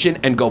attention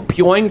and go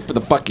pyoing for the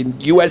fucking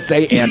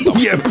USA anthem.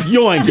 Yeah,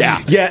 pyoing.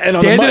 Yeah. Yeah. And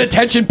stand at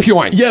attention,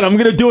 pyoing. Yeah, and I'm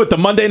going to do it the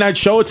Monday night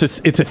show. It's a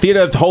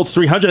theater that holds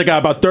 300. I got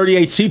about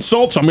 38 seats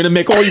sold, so I'm going to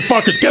make all you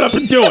fuckers get up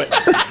and do it.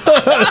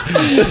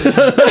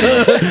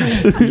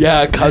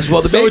 Yeah, because,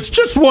 well, so it's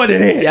just what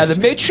it is. Yeah, the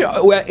mid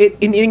show.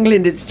 in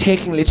England, it's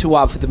taking a little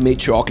while for the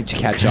matriarchy to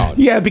catch on.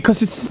 Yeah,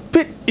 because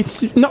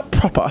it's not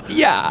proper.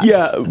 Yeah.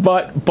 Yeah,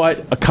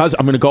 but because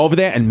I'm going to go over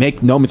there and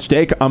make no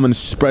mistake, I'm going to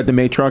spread the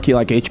matriarchy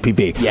like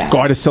HPV. Yeah.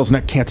 Garda Stills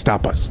Neck can't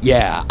stop us.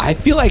 Yeah, I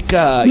feel like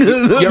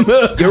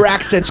your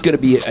accent's gonna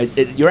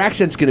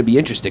be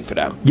interesting for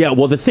them. Yeah,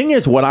 well, the thing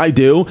is, what I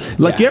do,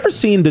 like, Yeah. you ever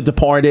seen The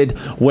Departed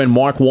when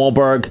Mark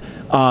Wahlberg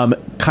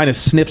kind of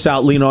sniffs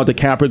out Leonardo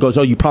DiCaprio, goes,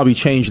 "Oh, you probably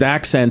changed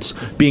accents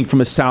being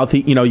from a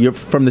Southie, you're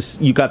from this,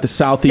 you got the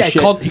Southie Yeah,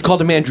 shit." he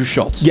called him Andrew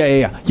Schultz.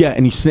 Yeah,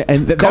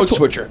 and Code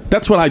switcher.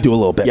 That's what I do a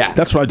little bit. Yeah.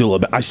 That's what I do a little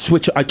bit. I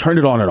switch. I turn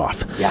it on and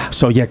off. Yeah.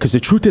 So yeah, because the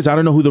truth is, I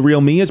don't know who the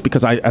real me is,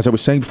 because as I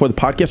was saying before the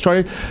podcast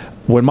started,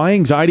 when my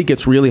anxiety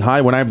gets really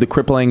high, when I have the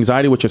crippling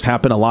anxiety, which has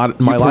happened a lot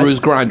in my life, peruse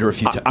Grindr a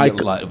few times. I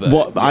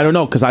don't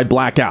know, because I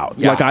black out.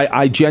 Yeah. Like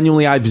I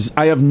genuinely,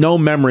 I have no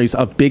memories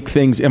of big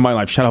things in my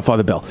life. Shout out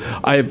Father Bill.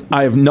 I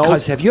have no.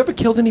 Cuz, have you ever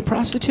killed any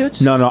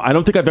prostitutes? No, I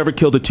don't think I've ever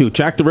killed a toot.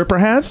 Jack the Ripper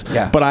has.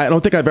 Yeah. But I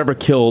don't think I've ever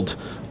killed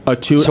a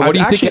toot. So what do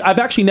you think? I've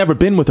actually never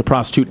been with a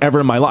prostitute ever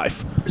in my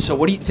life. So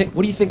what do you think?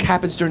 What do you think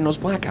happens during those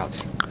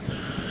blackouts?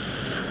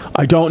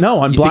 I don't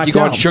know. I'm You blacked think you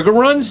go on out. sugar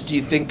runs? Do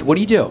you think? What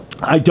do you do?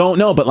 I don't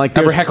know, but like,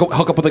 Ever there's,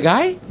 hook up with a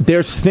guy?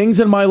 there's things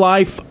in my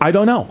life, I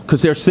don't know,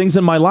 because there's things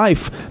in my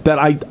life that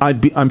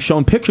I'm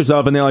shown pictures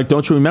of, and they're like,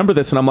 "Don't you remember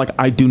this?" And I'm like,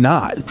 "I do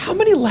not." How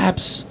many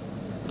laps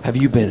have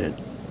you been in?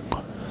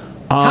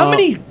 How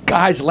many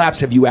guys'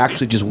 laps have you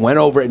actually just went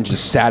over and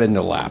just sat in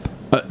their lap?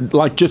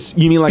 Like, just,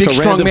 you mean like Big a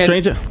strong random man,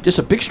 stranger? just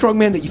a big strong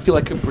man that you feel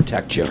like can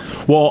protect you.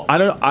 Well,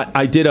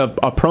 I did a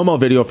promo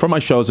video for my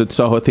shows at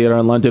Soho Theatre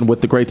in London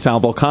with the great Sal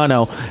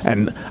Volcano,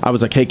 and I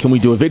was like, "Hey, can we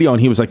do a video?" And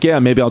he was like, "Yeah,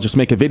 maybe I'll just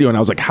make a video." And I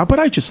was like, "How about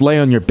I just lay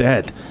on your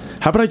bed?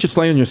 How about I just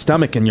lay on your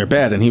stomach in your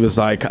bed?" And he was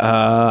like,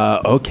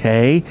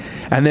 "Okay."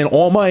 And then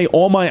all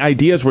my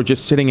ideas were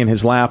just sitting in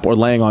his lap or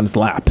laying on his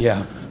lap.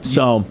 Yeah.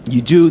 So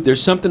You do.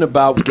 There's something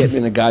about getting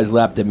in a guy's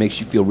lap that makes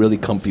you feel really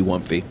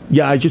comfy-wumpy.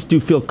 yeah, I just do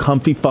feel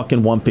comfy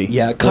fucking wumpy.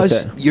 Yeah, with because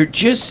it. you're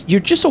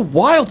just a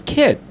wild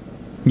kid.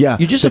 Yeah,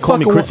 You're just they a call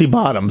me fucking Chrissy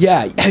Bottoms.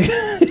 Yeah.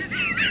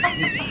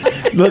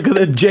 Look at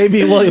the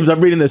JB Williams. I'm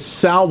reading this.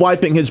 Sal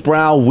wiping his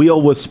brow. Wheel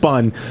was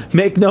spun.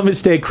 Make no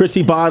mistake,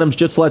 Chrissy Bottoms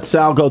just let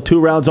Sal go 2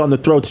 rounds on the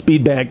throat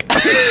speed bag.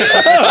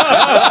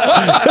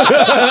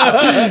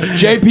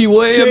 JP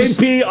Williams.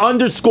 JP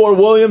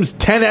 _Williams.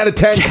 10 out of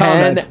 10. 10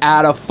 comment.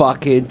 out of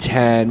fucking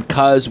 10,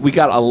 because we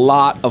got a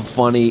lot of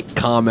funny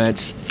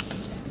comments.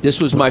 This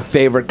was my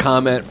favorite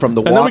comment from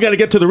the And then we got to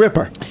get to the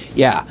Ripper.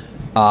 Yeah.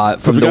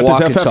 From We the got walk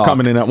this and FF talk.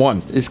 coming in at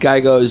 1. This guy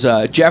goes,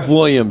 Jeff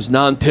Williams,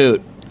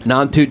 non-toot.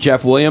 Non-toot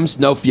Jeff Williams,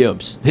 no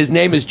fumes. His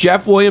name is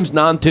Jeff Williams,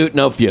 non-toot,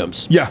 no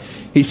fumes. Yeah.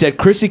 He said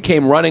Chrissy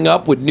came running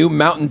up with new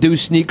Mountain Dew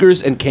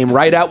sneakers and came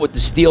right out with the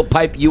steel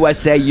pipe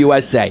USA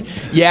USA.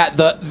 Yeah,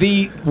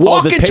 the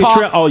walk the and Patreon-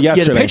 talk. oh, yeah, the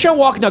yesterday. Patreon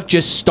walk and talk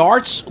just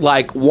starts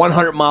like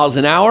 100 miles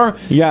an hour.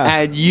 Yeah.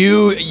 And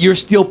you're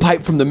steel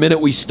pipe from the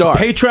minute we start.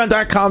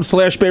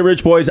 Patreon.com/Bay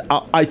Ridge Boys.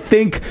 I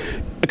think,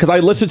 because I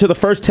listened to the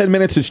first 10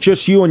 minutes, it's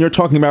just you, and you're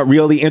talking about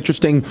really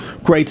interesting,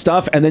 great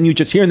stuff, and then you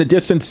just hear in the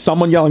distance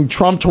someone yelling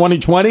Trump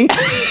 2020,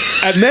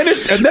 and then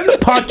the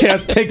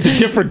podcast takes a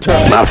different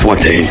turn. La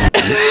Fontaine.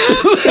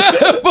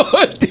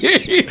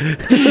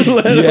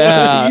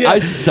 Yeah,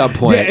 at some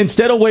point. Yeah,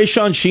 instead of Wei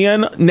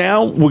Shanxian,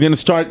 now we're going to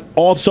start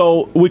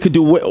also, we could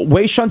do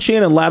Wei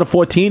Shanxian and Ladder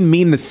 14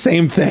 mean the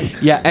same thing.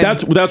 Yeah, and-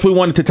 that's what we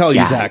wanted to tell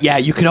you, Zach. Yeah,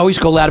 you can always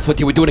go ladder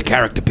 14. We're doing a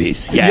character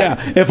piece.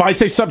 Yeah, if I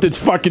say something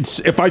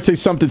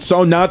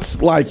so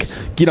nuts, like,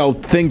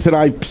 things that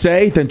I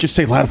say, then just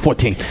say Ladder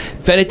 14.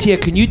 Venetia,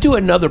 can you do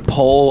another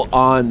poll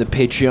on the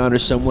Patreon or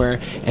somewhere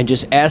and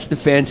just ask the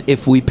fans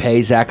if we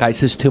pay Zach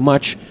Isis too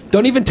much?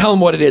 Don't even tell them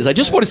what it is. I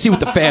just want to see what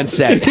the fans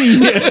say.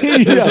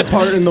 There's a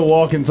part in the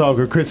walk and talk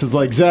where Chris is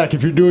like, "Zach,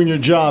 if you're doing your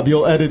job,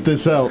 you'll edit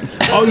this out."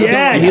 Oh,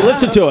 yeah, he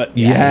listened to it.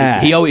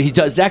 Yeah. He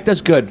does. Zach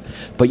does good,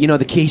 but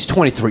the kid, he's a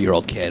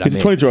 23-year-old kid. He's a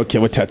 23-year-old kid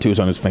with tattoos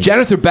on his fingers.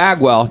 Jennifer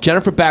Bagwell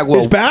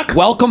is back?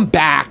 Welcome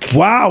back.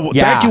 Wow.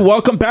 Yeah. Thank you.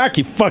 Welcome back,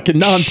 you fucking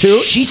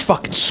non-toot. She's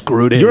fucking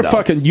screwed in.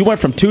 You went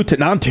from toot to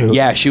non-toot.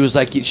 Yeah, she was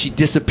like, she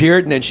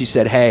disappeared, and then she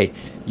said, "Hey,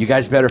 you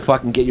guys better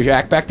fucking get your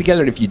act back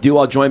together, and if you do,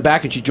 I'll join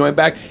back." And she joined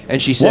back,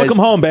 and she says, Welcome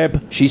home, babe.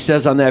 She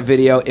says on that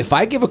video, "If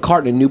I give a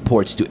carton of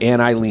Newports to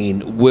Aunt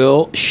Eileen,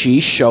 will she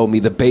show me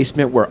the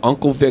basement where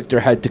Uncle Victor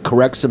had to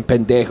correct some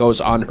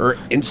pendejos on her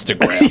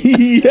Instagram?"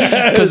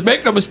 Yes. Because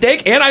make no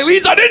mistake, Aunt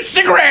Eileen's on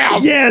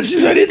Instagram. Yeah,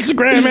 she's on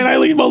Instagram, and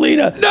Eileen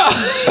Molina. No.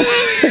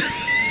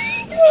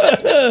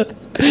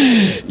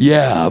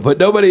 Yeah, but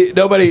nobody.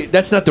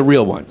 That's not the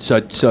real one. So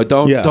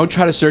don't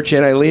try to search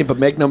Aunt Eileen. But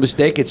make no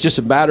mistake, it's just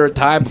a matter of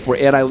time before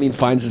Aunt Eileen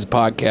finds his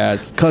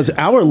podcast. Because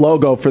our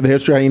logo for the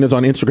History Hyenas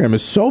on Instagram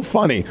is so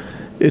funny.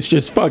 It's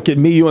just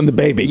fucking me, you, and the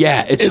baby.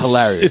 Yeah, it's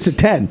hilarious. It's a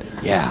 10.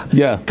 Yeah,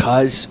 Yeah.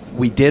 Because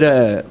we did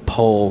a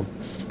poll.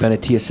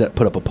 Venetia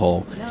put up a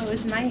poll. No, it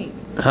was Mike.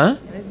 Huh?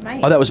 It was Mike.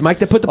 Oh, that was Mike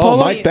that put the poll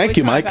up? Mike, thank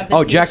you, Mike.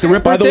 Oh, Jack the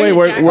Ripper. By the way, thing?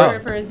 we're- Jack the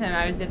Ripper is him.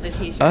 I was at the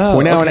t-shirt. Oh,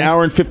 We're now okay. an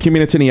hour and 15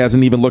 minutes in. He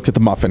hasn't even looked at the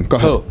muffin. Go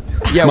ahead. Oh,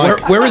 yeah.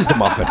 Mike. Where is the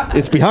muffin?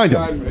 It's behind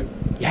him.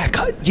 Yeah,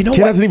 you know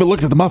Kid what? hasn't even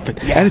looked at the muffin.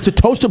 Yeah. And it's a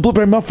toasted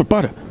blueberry muffin with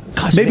butter.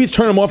 Maybe he's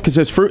turning him off because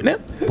there's fruit in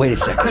it. Wait a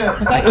second.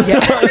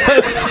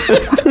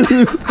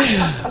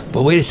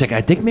 But wait a second.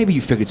 I think maybe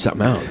you figured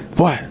something out.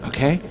 What?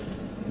 Okay.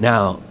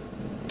 Now,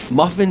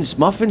 muffins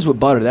with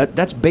butter.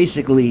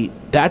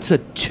 That's a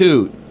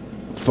toot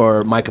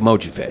for Mike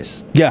Emoji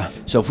Face. Yeah.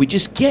 So if we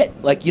just get,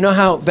 like, you know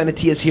how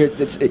Venetia's here,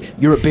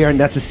 you're a bear and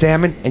that's a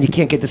salmon, and you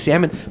can't get the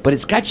salmon, but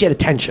it's got you at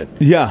attention.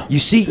 Yeah. You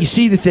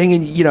see the thing,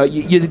 and you know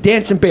you're the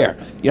dancing bear.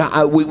 You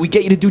know, we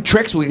get you to do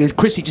tricks.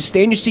 Chrissy, just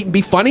stay in your seat and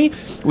be funny.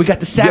 We got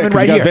the salmon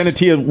right here.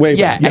 Venetia waving.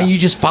 Yeah, and you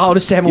just follow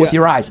the salmon with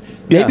your eyes.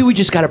 Yeah. Maybe we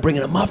just got to bring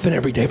in a muffin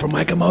every day for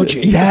Mike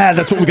Emoji. Yeah,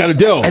 that's what we got to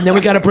do. And then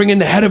we got to bring in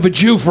the head of a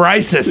Jew for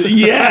ISIS.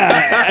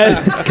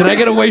 Yeah. Can I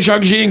get a Wei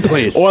Zhongjing,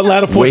 please? Or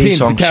ladder 14. Wei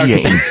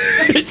Zhongjing.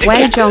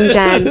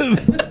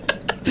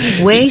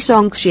 Wei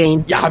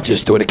Zhongjing. Yeah, I'm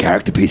just doing a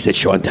character piece. That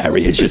Sean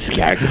Tyree is just a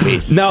character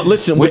piece. Now,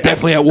 listen. We're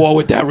definitely at war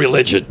with that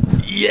religion.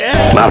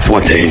 Yeah. Ladder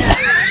 14.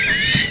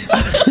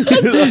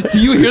 Do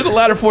you hear the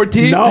ladder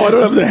 14? No, I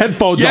don't have the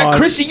headphones on. Yeah,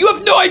 Chrissy, you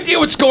have no idea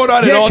what's going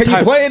on at all can times.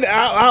 you play it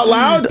out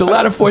loud? The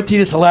ladder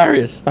 14 is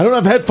hilarious. I don't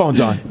have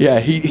headphones on. Yeah,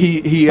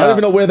 he I don't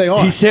even know where they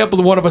are. He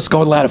sampled one of us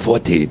going ladder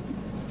 14.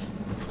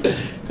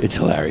 It's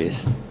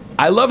hilarious.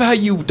 I love how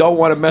you don't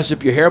want to mess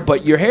up your hair,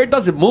 but your hair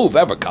doesn't move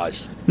ever,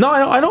 cuz. No,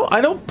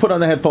 I don't put on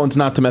the headphones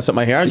not to mess up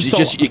my hair.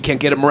 You can't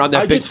get them around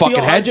that big fucking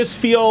head. I just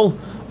feel.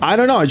 I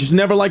don't know. I just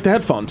never like the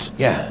headphones.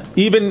 Yeah.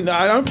 Even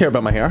I don't care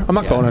about my hair. I'm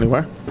not going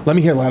anywhere. Let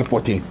me hear ladder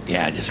 14.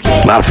 Yeah, just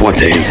Ladder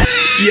 14.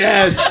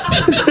 Yes.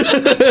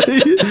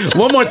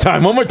 One more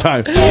time.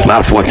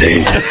 Ladder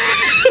 14.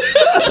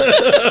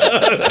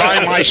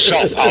 By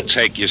myself, I'll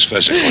take you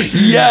physically.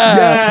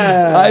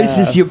 Yeah.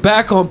 ISIS, you're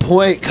back on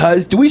point,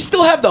 cuz. Do we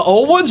still have the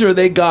old ones, or are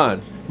they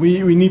gone?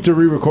 We need to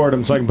re-record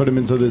them so I can put them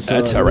into this.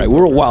 That's all right.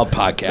 We're a wild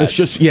podcast. It's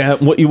just I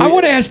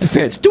want to ask the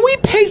fans: do we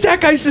pay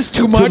Zach ISIS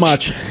too much? Too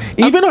much.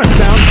 Even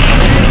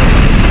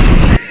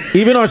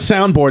our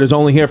soundboard is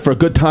only here for a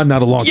good time,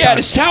 not a long time. Yeah,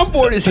 the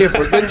soundboard is here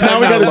for a good time. Now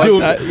we got to do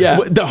that. Yeah.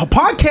 The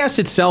podcast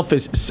itself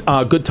is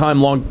good time,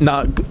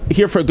 not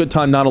here for a good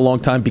time, not a long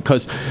time.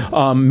 Because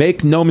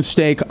make no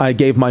mistake, I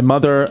gave my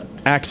mother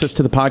access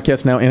to the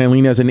podcast now.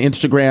 Annalena has an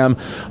Instagram.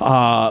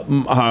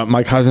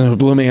 My cousin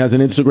Bloomy has an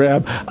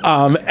Instagram,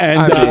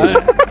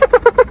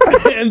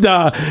 and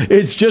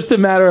it's just a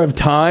matter of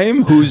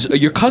time. Who's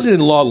your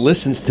cousin-in-law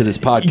listens to this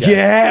podcast?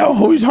 Yeah,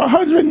 whose her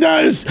husband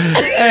does.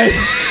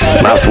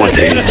 Ladder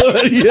 14.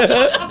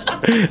 Yeah.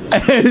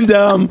 And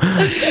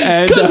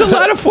because a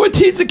lot of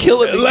 14s are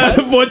killing me. A lot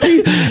of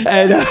 14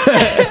 and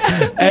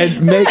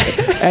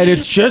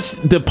it's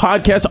just the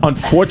podcast.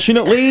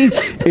 Unfortunately,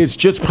 it's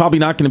just probably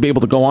not going to be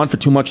able to go on for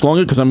too much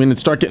longer because I'm going to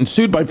start getting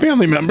sued by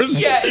family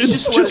members. Yeah,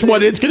 it's just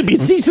what it's going to be.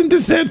 Cease and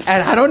desist.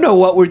 And I don't know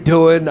what we're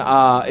doing.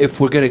 If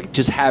we're going to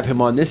just have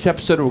him on this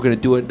episode, or we're going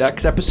to do it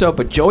next episode.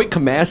 But Joey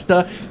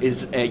Camasta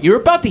is. You're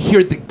about to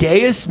hear the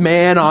gayest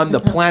man on the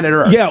planet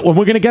Earth. Yeah, well,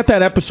 we're going to get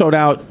that episode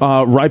out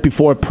right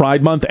before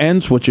Pride Month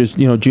ends, which is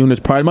June is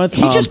Pride Month.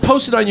 He just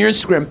posted on your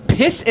Instagram,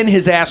 piss in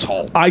his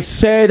asshole. I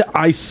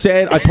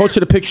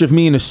posted a picture of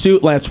me in a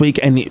suit last week,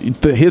 and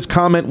his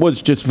comment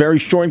was just very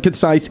short and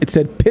concise. It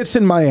said, piss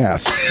in my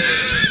ass.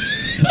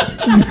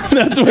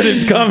 That's what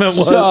his comment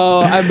was.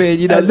 So, I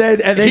mean, and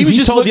then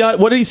he told you,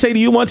 what did he say to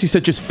you once? He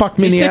said, just fuck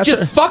me in the ass. He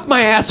said, just fuck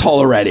my asshole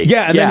already.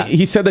 Yeah, and then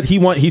he said that he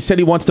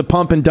wants to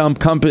pump and dump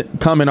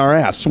cum in our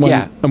ass.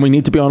 And we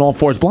need to be on all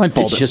fours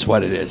blindfolded. It's just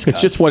what it is.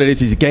 It's just what it is.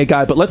 He's a gay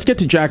guy. But let's get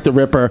to Jack the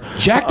Ripper.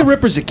 Jack the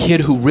Ripper's a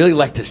kid who really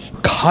liked to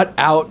cut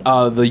out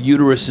the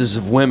uteruses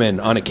of women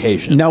on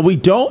occasion. Now, we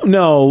don't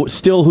know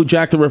still who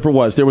Jack the Ripper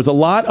was. There was a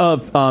lot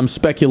of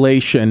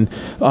speculation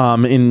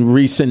in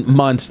recent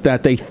months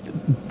that they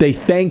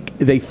think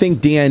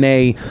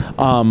DNA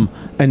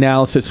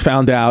analysis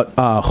found out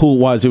who it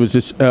was. It was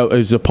this. It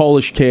was a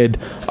Polish kid,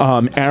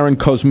 Aaron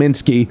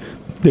Kosminski.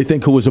 They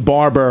think who was a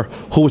barber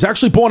who was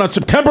actually born on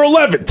September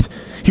 11th.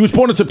 He was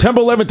born on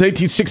September 11th,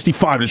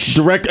 1865. It's a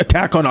direct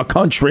attack on our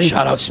country.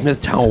 Shout out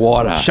Smithtown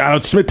Water. Shout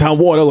out Smithtown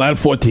Water, Ladder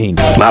 14.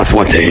 Ladder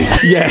 14.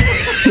 Yeah.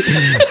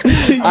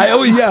 I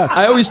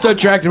always thought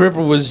Jack the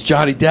Ripper was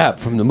Johnny Depp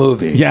from the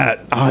movie. Yeah.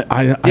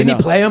 Didn't he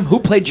play him? Who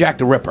played Jack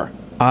the Ripper?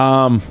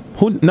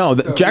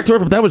 Jack the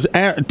Ripper. That was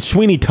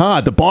Sweeney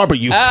Todd, the barber.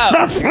 You.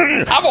 I'm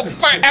a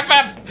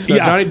FF.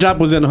 Yeah, Johnny Depp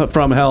was in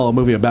From Hell, a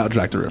movie about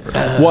Jack the Ripper.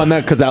 Well,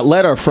 because that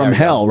letter from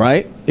hell,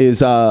 right, is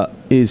the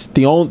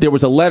only. There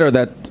was a letter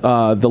that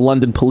the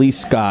London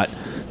police got,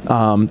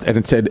 and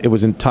it said it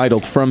was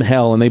entitled "From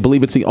Hell," and they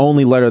believe it's the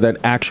only letter that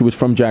actually was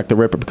from Jack the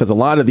Ripper because a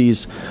lot of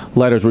these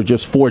letters were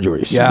just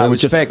forgeries. Yeah, they it were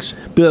was just fakes.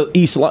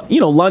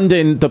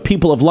 London. The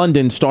people of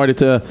London started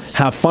to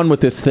have fun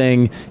with this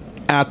thing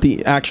at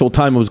the actual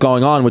time it was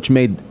going on, which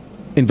made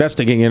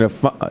investigating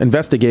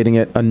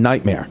it a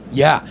nightmare.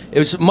 Yeah, it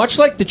was much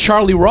like the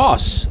Charlie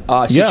Ross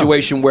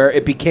situation where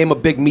it became a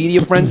big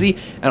media frenzy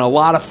and a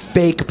lot of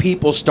fake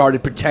people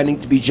started pretending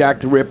to be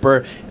Jack the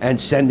Ripper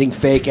and sending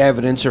fake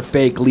evidence or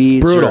fake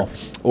leads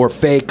or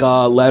fake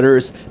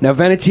letters. Now,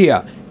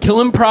 Venetia,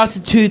 killing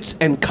prostitutes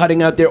and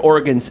cutting out their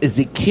organs, is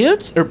it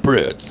cute or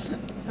brutes?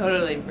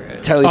 Totally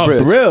Bruce. Totally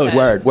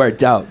Bruce. Word,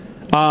 dope.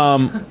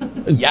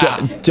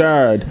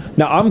 Dude.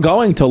 Now I'm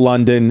going to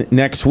London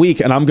next week,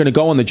 and I'm going to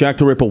go on the Jack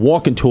the Ripper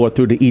walking tour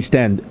through the East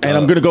End, and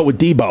I'm going to go with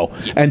Debo.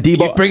 And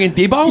Debo, you bringing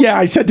Debo? Yeah,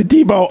 I said to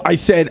Debo, I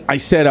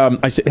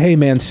said, hey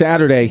man,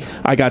 Saturday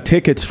I got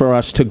tickets for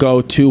us to go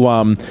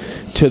to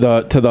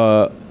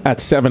the at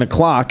 7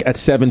 o'clock at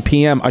 7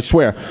 p.m. I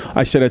swear,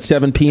 I said at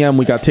 7 p.m.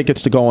 we got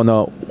tickets to go on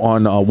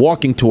a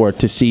walking tour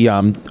to see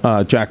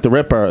Jack the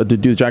Ripper, to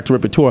do the Jack the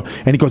Ripper tour.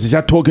 And he goes, is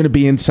that tour going to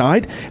be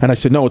inside? And I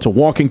said, no, it's a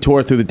walking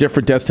tour through the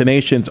different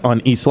destinations on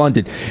East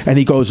London. And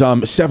he goes,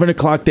 7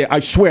 o'clock there. I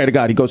swear to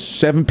God, he goes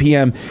 7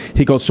 p.m.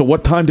 He goes, so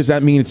what time does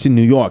that mean it's in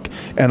New York?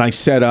 And I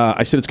said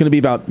it's going to be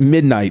about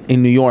midnight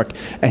in New York.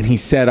 And he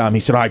said, all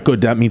right,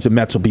 good. That means the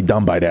Mets will be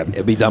done by then.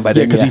 It'll be done by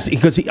then.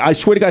 Because I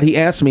swear to God, he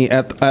asked me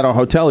at our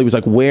hotel. He was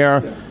like, where?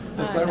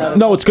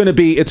 No, it's going to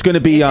be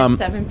 7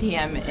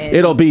 p.m.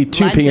 It'll be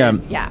 2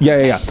 p.m.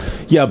 Yeah.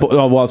 But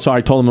well, sorry,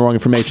 I told him the wrong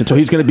information. So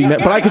he's going to be,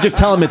 but I could just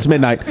tell him it's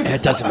midnight.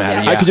 It doesn't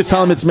matter. I could just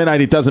tell him it's midnight.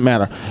 It doesn't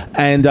matter.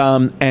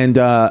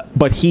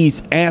 But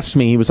he's asked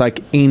me. He was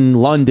like, in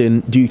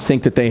London, do you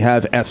think that they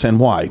have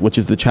SNY, which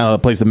is the channel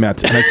that plays the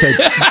Mets? And I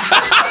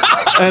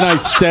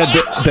said,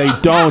 that they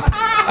don't.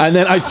 And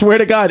then I swear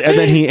to God, and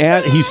then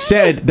he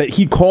said that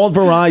he called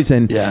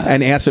Verizon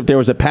and asked if there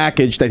was a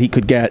package that he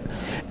could get.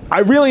 I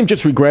really am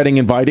just regretting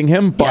inviting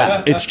him,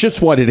 but it's just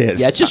what it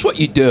is. Yeah, it's just what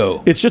you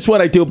do. It's just what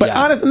I do. But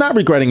honestly, not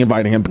regretting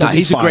inviting him because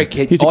he's a great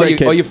kid. He's a great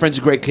kid. All your friends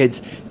are great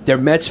kids. They're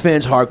Mets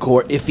fans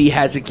hardcore. If he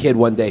has a kid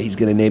one day, he's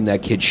going to name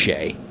that kid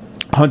Shea.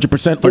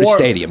 100% for the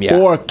stadium,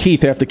 or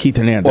Keith after Keith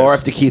Hernandez, or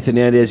after Keith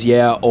Hernandez,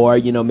 or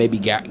maybe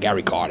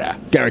Gary Carter.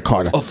 Gary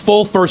Carter. A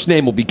full first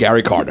name will be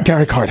Gary Carter.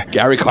 Gary Carter.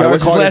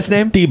 What's his last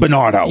name?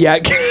 DiBernardo. Yeah,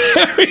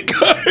 Gary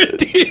Carter.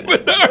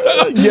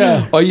 DiBernardo.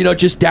 Yeah. Or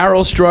just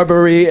Darryl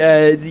Strawberry.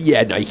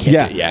 No, you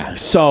can't. Yeah.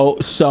 So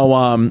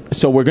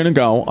we're gonna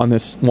go on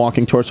this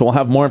walking tour. So we'll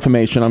have more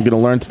information. I'm gonna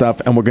learn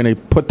stuff, and we're gonna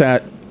put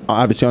that.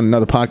 Obviously on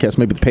another podcast,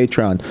 maybe the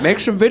Patreon. Make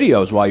some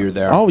videos while you're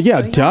there. Oh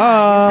yeah,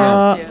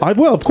 duh. I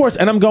will, of course.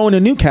 And I'm going to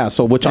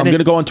Newcastle, which I'm going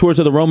to go on tours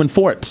of the Roman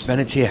forts.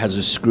 Venetia has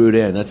us screwed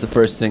in. That's the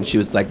first thing. She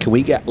was like, can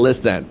we get,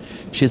 listen.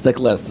 She's like,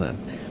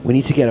 listen, we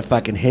need to get a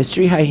fucking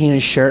History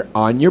Hyenas shirt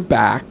on your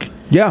back.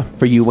 Yeah.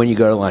 For you when you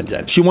go to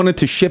London. She wanted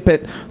to ship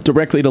it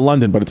directly to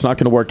London, but it's not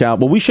going to work out.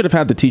 Well, we should have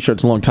had the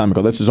t-shirts a long time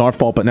ago. This is our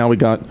fault, but now we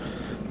got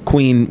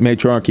Queen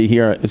Matriarchy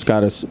here. It's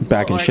got us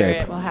back in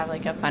shape. We'll have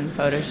like a fun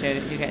photo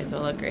shoot. You guys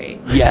will look great.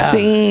 Yeah.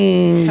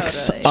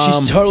 Thanks. Totally.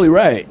 She's totally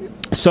right.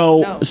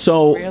 So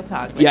real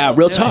talk.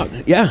 Real talk.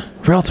 Yeah.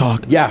 Real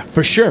talk. Yeah,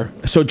 for sure.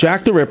 So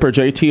Jack the Ripper,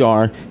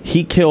 JTR,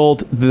 he killed,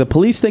 the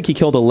police think he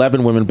killed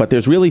 11 women, but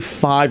there's really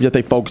 5 that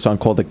they focus on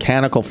called the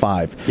Canonical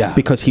 5. Yeah.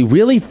 Because he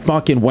really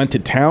fucking went to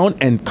town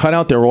and cut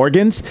out their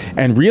organs,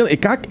 and really,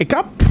 it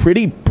got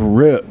pretty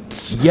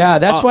brute. Yeah,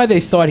 that's why they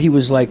thought he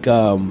was like,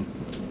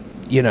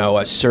 he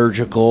was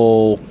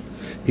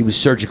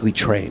surgically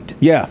trained.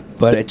 Yeah.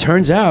 But it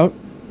turns out,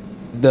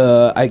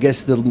 I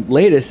guess the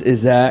latest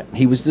is that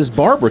he was this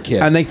barber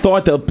kid. And they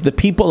thought the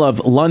people of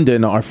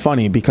London are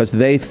funny because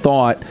they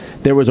thought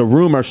there was a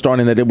rumor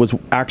starting that it was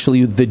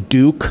actually the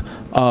Duke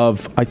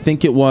of, I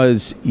think it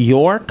was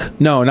York?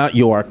 No, not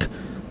York.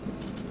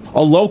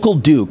 A local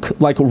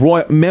duke, like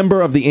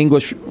member of the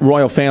English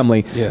royal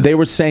family. Yeah. They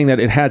were saying that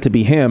it had to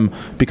be him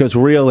because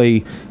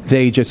really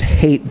they just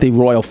hate the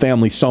royal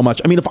family so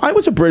much. I mean, if I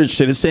was a British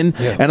citizen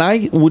and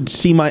I would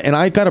see and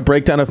I got a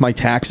breakdown of my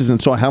taxes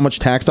and saw how much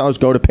tax dollars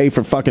go to pay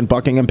for fucking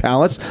Buckingham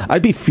Palace,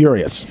 I'd be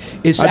furious.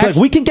 I'd be like,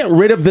 we can get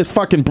rid of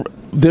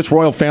this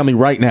royal family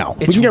right now.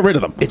 We can get rid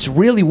of them. It's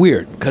really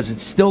weird because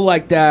it's still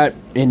like that.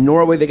 In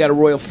Norway, they got a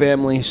royal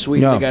family.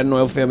 Sweden, they got a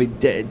royal family.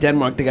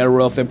 Denmark, they got a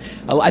royal family.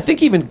 I think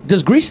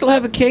does Greece still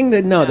have a king?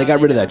 No, they got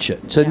rid of that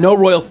shit. So no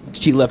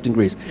royalty left in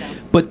Greece.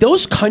 But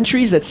those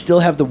countries that still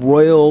have the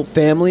royal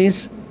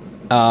families,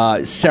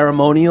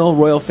 ceremonial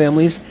royal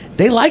families,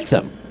 they like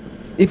them.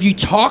 If you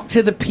talk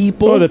to the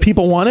people... Oh, the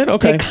people want it?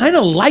 Okay. They kind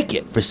of like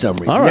it for some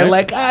reason. All right. They're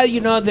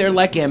like, they're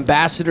like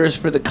ambassadors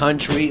for the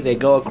country. They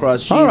go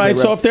across... All right,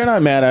 so if they're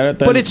not mad at it,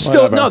 then but it's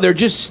still... No, they're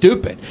just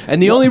stupid.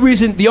 And the only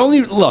reason...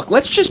 Look,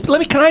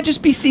 can I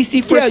just be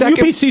CC for a second? Yeah,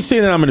 you be CC,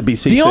 then I'm going to be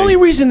CC. The only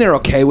reason they're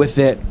okay with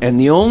it, and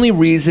the only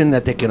reason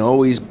that they can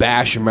always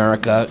bash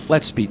America,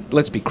 let's be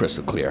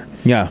crystal clear.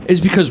 Yeah.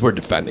 Is because we're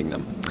defending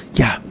them.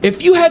 Yeah.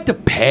 If you had to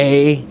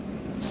pay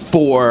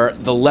for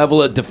the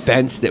level of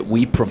defense that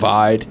we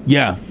provide...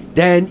 Yeah.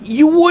 Then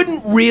you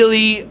wouldn't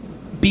really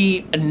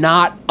be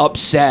not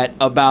upset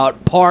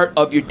about part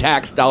of your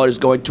tax dollars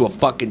going to a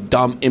fucking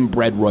dumb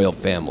inbred royal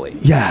family.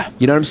 Yeah.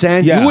 You know what I'm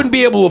saying? Yeah. You wouldn't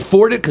be able to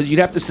afford it because you'd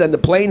have to send the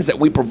planes that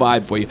we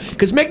provide for you.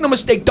 Because make no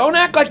mistake, don't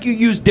act like you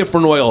use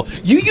different oil.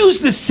 You use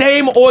the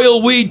same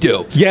oil we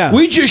do. Yeah.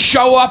 We just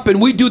show up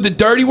and we do the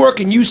dirty work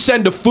and you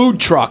send a food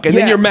truck and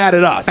then you're mad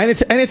at us.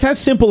 And it's as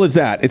simple as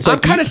that. It's I'm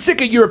kind of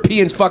sick of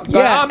Europeans fucking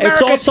going,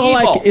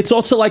 it's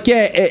also like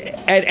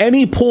at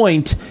any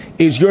point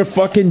is your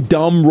fucking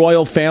dumb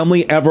royal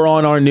family ever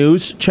on our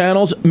news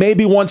channels?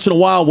 Maybe once in a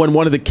while when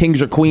one of the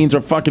kings or queens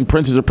or fucking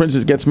princes or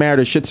princesses gets married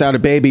or shits out a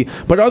baby.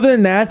 But other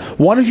than that,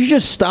 why don't you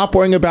just stop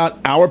worrying about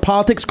our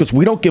politics? Because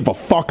we don't give a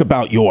fuck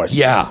about yours.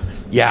 Yeah.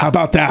 Yeah. How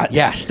about that?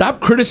 Yeah.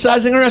 Stop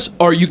criticizing us,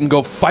 or you can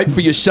go fight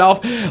for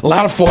yourself.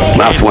 Loud 14.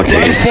 Loud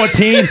 14. Loud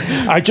 14.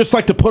 I just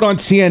like to put on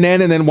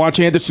CNN and then watch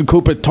Anderson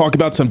Cooper talk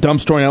about some dumb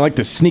story. And I like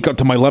to sneak up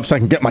to my left so I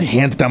can get my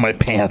hands down my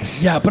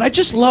pants. Yeah, but I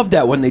just love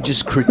that when they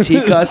just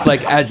critique us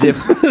like as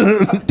if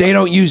they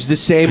don't use the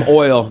same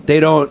oil. They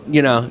don't,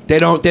 you know, they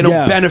don't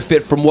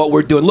benefit from what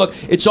we're doing. Look,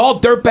 it's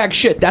all dirtbag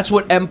shit. That's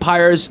what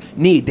empires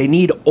need. They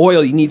need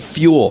oil. You need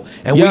fuel.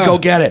 And we go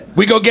get it.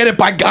 We go get it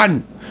by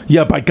gun.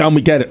 Yeah, by gun,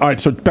 we get it. All right,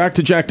 so back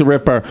to Jack the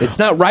Ripper. It's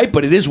not right,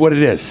 but it is what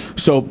it is.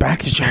 So back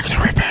to Jack the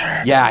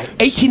Ripper. Yeah,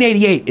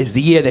 1888 is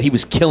the year that he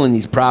was killing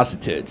these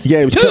prostitutes. Yeah,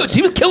 he was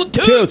he was killing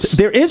toots.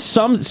 There is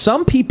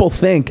some people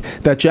think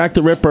that Jack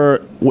the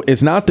Ripper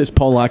is not this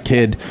Polak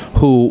kid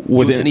who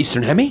was an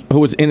Eastern Hemi, who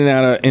was in and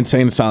out of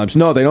insane asylums.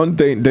 No, they don't.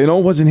 They know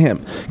it wasn't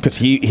him because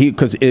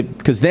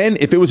then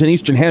if it was an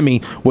Eastern Hemi,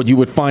 what you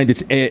would find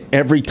is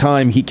every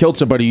time he killed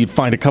somebody, you'd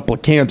find a couple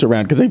of cans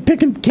around because they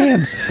picking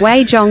cans.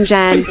 Wei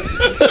Zhongzhan.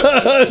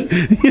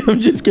 I'm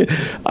just kidding.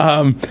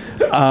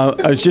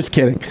 I was just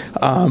kidding.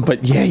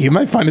 But yeah, you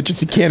might find it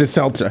just a can of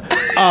seltzer.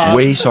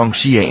 Wei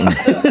Zhongxian.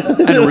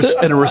 and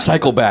a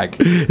recycle bag.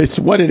 It's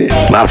what it is.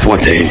 Loud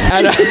 14.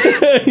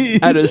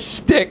 And a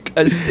stick.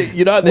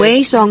 You know, Wei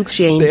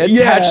Zhongxian. They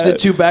attach the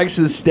two bags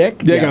to the stick.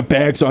 They got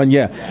bags on,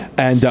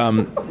 and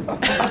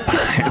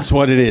it's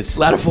what it is.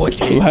 Ladder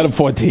 14. Ladder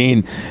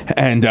 14,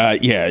 and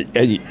yeah.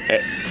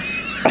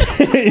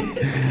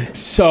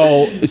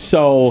 So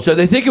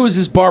they think it was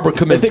this Barbara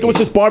Kaminsky. They think it was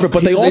this Barbara,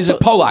 but he's a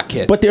Polak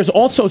kid. But there's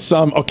also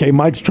some. Okay,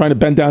 Mike's trying to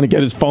bend down and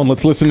get his phone.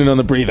 Let's listen in on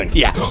the breathing.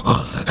 Yeah.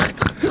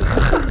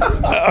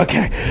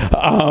 Okay.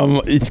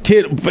 It's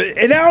kid. But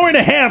an hour and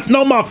a half,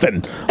 no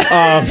muffin.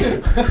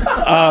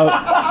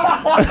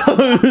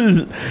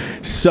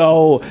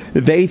 So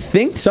they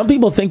think. Some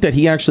people think that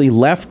he actually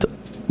left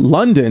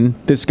London,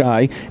 this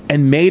guy,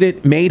 and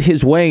made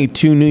his way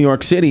to New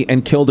York City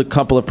and killed a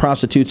couple of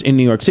prostitutes in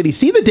New York City.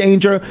 See the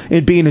danger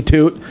in being a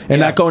toot and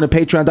not going to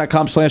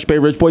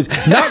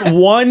patreon.com/BayRidgeBoys. Not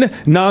one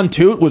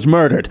non-toot was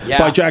murdered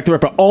by Jack the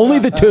Ripper. Only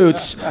the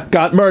toots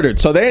got murdered.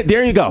 So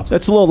there you go.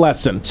 That's a little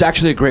lesson. It's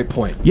actually a great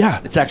point.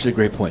 Yeah. It's actually a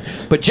great point.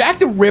 But Jack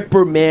the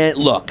Ripper, man,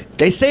 look,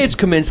 they say it's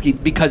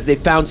Kaminsky because they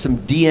found some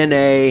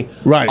DNA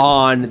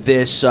on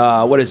this,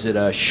 what is it,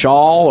 a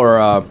shawl or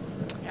a...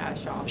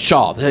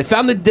 shawl. They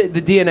found the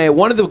DNA.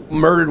 One of the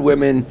murdered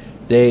women,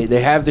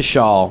 they have the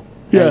shawl.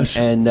 Yes.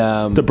 And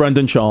the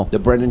Brendan shawl. The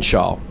Brendan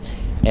shawl.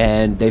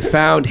 And they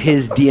found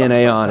his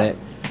DNA on it.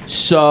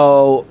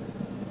 So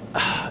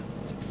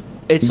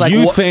it's like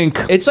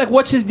it's like,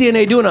 what's his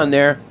DNA doing on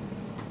there?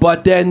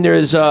 But then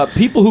there's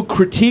people who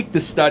critique the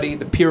study,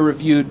 the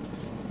peer-reviewed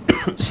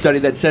study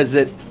that says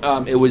that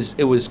it was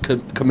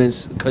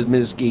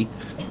Kosminski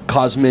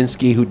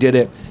who did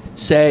it.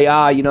 Say,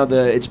 you know,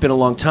 it's been a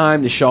long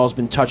time. The shawl's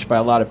been touched by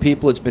a lot of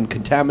people. It's been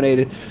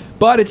contaminated.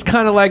 But it's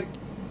kind of like,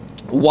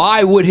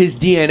 why would his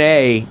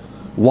DNA,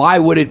 why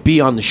would it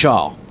be on the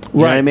shawl?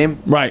 You know what I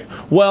mean? Right.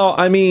 Well,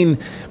 I mean,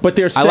 but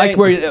they're saying... I like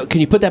where... Can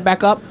you put that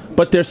back up?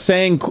 But they're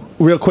saying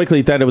real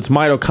quickly that it was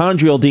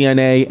mitochondrial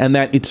DNA and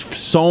that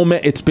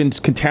it's been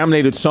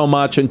contaminated so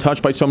much and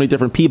touched by so many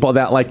different people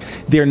that, like,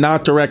 they're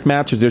not direct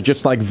matches. They're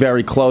just, like,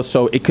 very close.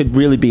 So it could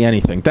really be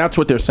anything. That's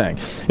what they're saying.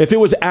 If it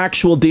was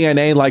actual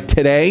DNA like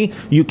today,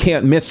 you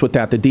can't miss with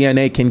that. The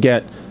DNA can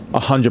get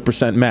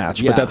 100%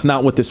 match, but that's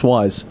not what this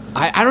was.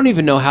 I don't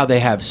even know how they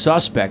have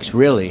suspects,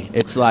 really.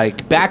 It's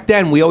like, back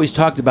then, we always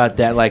talked about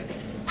that, like,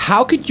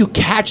 how could you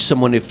catch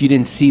someone if you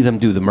didn't see them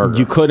do the murder?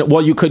 You couldn't.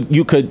 Well, you could.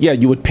 Yeah,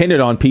 you would pin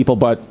it on people,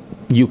 but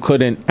you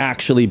couldn't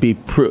actually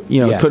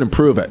couldn't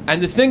prove it.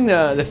 And the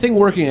thing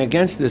working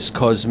against this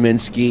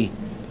Kosminski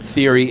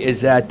theory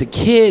is that the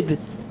kid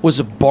was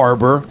a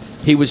barber.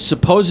 He was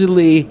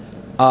supposedly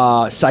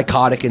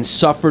psychotic and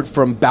suffered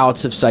from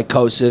bouts of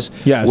psychosis.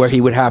 Yes. Where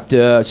he would have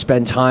to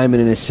spend time in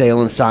an insane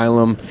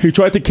asylum. He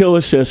tried to kill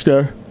his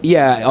sister.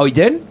 Yeah. Oh, he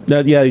did?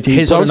 Yeah.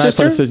 His own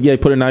sister? Yeah, he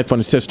put a knife on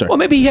his sister. Well,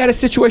 maybe he had a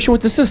situation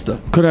with the sister.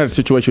 Could have had a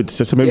situation with the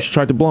sister. Maybe she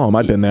tried to blow him.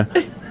 I've been there.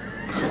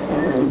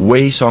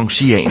 Wei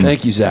Zhongxian.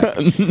 Thank you, Zach.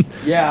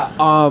 Yeah.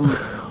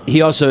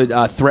 He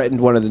also threatened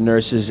one of the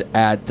nurses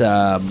at...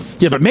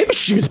 yeah, but maybe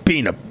she was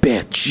being a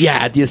bitch. Yeah,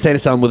 at the insane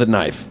asylum with a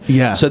knife.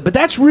 Yeah. So, but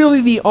that's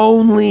really the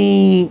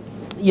only,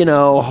 you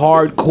know,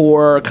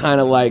 hardcore kind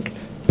of like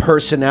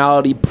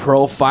personality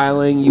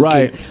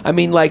profiling. I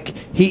mean, like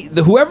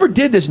whoever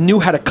did this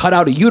knew how to cut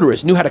out a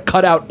uterus, knew how to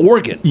cut out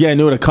organs. Yeah,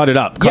 knew how to cut it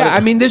up. I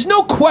mean, there's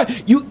no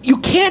question. You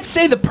can't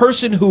say the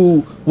person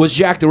who was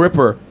Jack the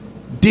Ripper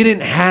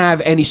didn't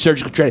have any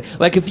surgical training.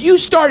 Like, if you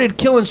started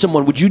killing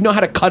someone, would you know how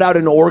to cut out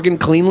an organ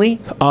cleanly?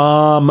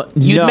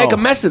 You'd make a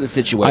mess of the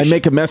situation. I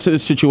make a mess of the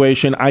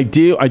situation. I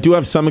do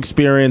have some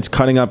experience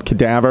cutting up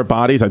cadaver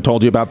bodies. I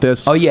told you about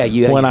this. Oh,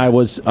 yeah. When I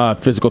was a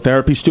physical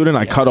therapy student,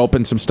 I cut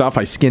open some stuff.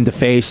 I skinned the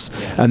face.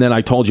 And then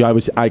I told you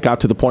I got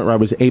to the point where I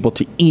was able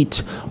to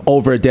eat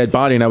over a dead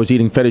body, and I was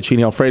eating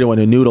fettuccine Alfredo,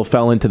 and a noodle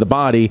fell into the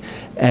body.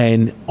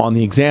 And on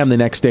the exam the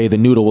next day, the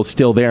noodle was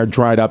still there,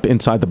 dried up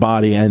inside the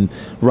body. And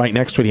right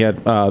next to it, he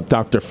had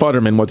Dr.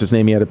 Futterman, what's his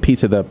name? He had a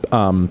piece of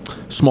the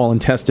small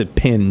intestine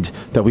pinned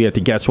that we had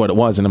to guess what it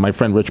was. And then my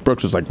friend Rich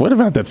Brooks was like, "What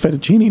about that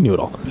fettuccine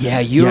noodle?" Yeah,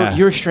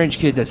 you're a strange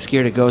kid that's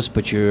scared of ghosts,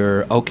 but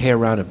you're okay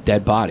around a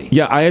dead body.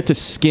 Yeah, I had to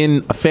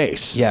skin a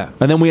face. Yeah,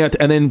 and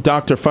then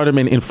Dr.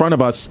 Futterman in front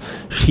of us.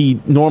 He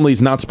normally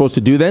is not supposed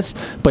to do this,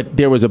 but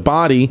there was a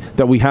body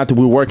that we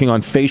were working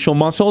on facial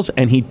muscles,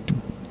 and he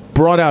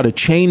brought out a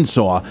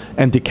chainsaw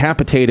and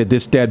decapitated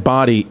this dead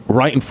body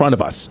right in front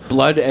of us.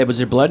 Blood? Was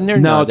there blood in there?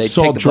 No, it's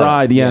all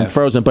dried, and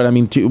frozen. But I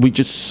mean, we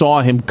just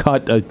saw him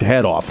cut a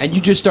head off. And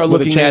you just start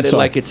looking at it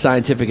like it's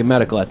scientific and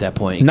medical at that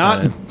point.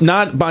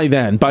 Not by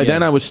then. By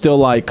then, I was still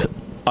like,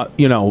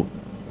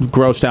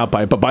 grossed out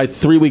by it. But by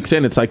 3 weeks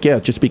in, it's like, yeah,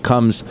 it just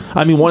becomes.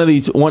 I mean,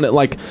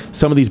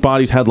 some of these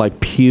bodies had like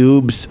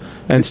pubes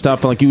and stuff,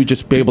 and like you would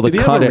just be able to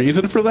cut it. Did he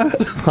have a reason for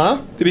that?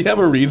 Huh? Did he have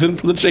a reason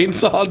for the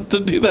chainsaw to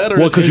do that? Or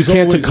well, because you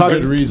can't cut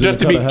it just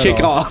to be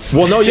kick off.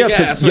 Well, no, you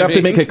have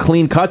to make a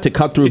clean cut to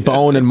cut through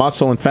bone and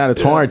muscle and fat.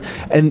 It's hard.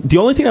 And the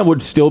only thing that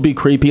would still be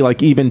creepy,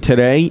 like even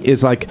today,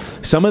 is like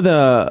some of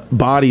the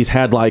bodies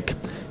had like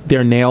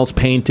their nails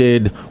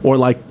painted, or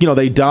like,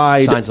 they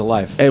died. Signs of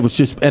life. It was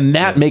just, and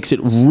that makes it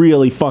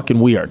really fucking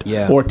weird.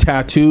 Yeah. Or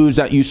tattoos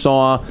that you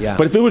saw. Yeah.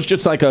 But if it was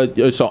just like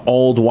it's an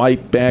old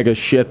white bag of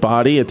shit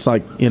body, it's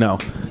like,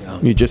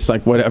 you just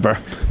like whatever.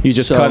 You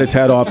just cut its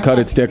head off, cut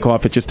its dick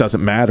off. It just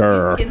doesn't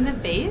matter. Skin the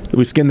face?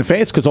 We skin the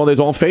face because there's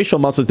all facial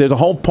muscles. There's a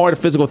whole part of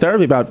physical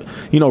therapy about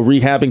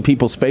rehabbing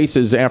people's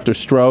faces after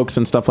strokes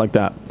and stuff like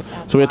that.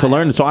 So we had to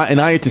learn. So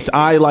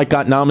I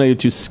got nominated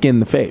to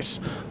skin the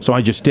face. So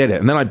I just did it,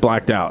 and then I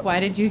blacked out. Why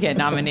did you get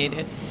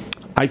nominated?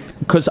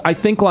 Because I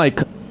think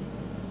like,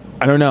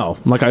 I don't know,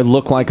 like I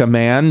look like a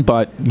man,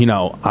 but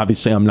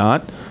obviously I'm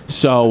not.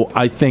 So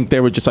I think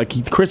they were just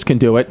like, Chris can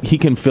do it. He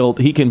can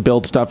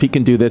build stuff. He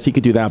can do this. He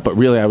could do that. But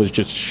really, I was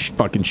just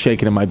fucking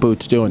shaking in my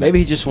boots doing it. Maybe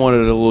he just wanted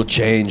a little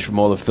change from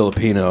all the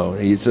Filipino.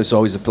 He's just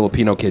always a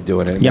Filipino kid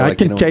doing it. Yeah, I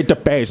can change the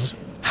face.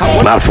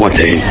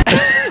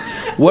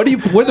 What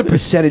are the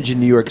percentage in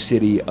New York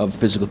City of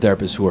physical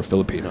therapists who are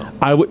Filipino?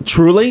 I would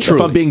truly,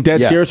 if I'm being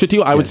dead serious with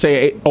you, I would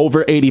say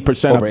over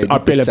 80% are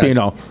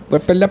Filipino. We're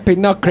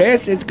Filipino,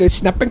 Chris. It's good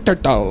snapping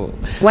turtle.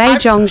 Wei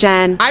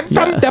Zhongzhan. I'm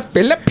from the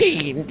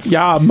Philippines.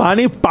 Yeah,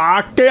 Manny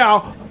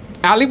Pacquiao.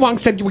 Ali Wong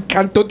said we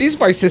can't do these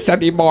voices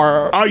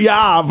anymore. Oh,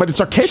 yeah, but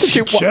it's okay to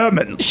speak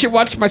German. She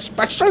watched my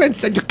special and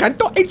said you can't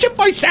do Asian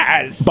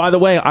voices. By the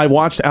way, I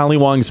watched Ali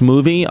Wong's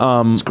movie.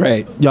 It's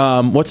great.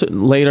 What's it?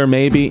 Later,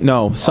 Maybe?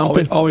 No,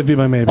 something. Always Be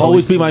My Maybe.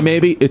 Always Be My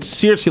Maybe. It's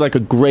seriously like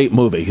a great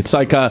movie. It's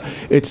like a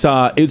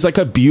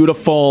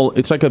beautiful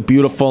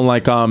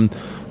like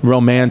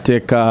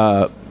romantic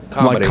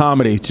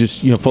comedy,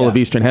 just full of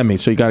Eastern Hemi.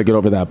 So you got to get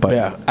over that. But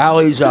yeah,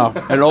 Ali's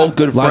an old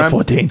good friend. Ladder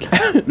 14.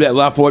 Yeah,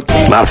 Ladder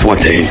 14. Ladder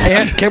 14.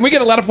 And can we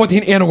get a Ladder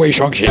 14 and a Wei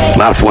Zhongzhan?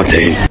 Ladder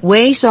 14.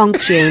 Wei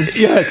Zhongzhan.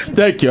 Yes,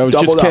 thank you. I was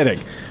just kidding.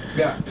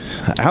 Yeah.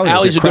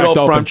 Ali's a good old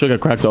friend. She'll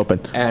get cracked open.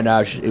 And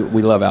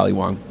we love Ali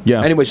Wong.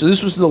 Yeah. Anyway, so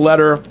this was the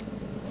letter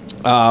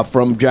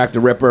from Jack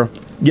the Ripper.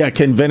 Yeah,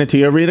 can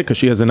Venetia read it? Because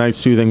she has a nice,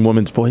 soothing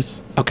woman's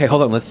voice. Okay,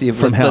 hold on. Let's see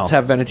if let's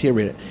have Venetia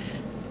read it.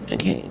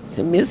 Okay,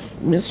 so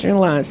Mr.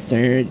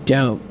 Lester,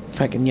 dope,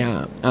 fucking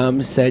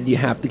said you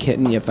have the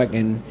kitten, you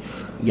fucking,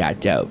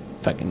 dope,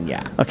 fucking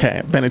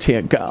Okay,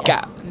 Venetia, go.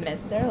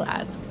 Mr.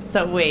 Lask.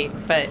 So wait,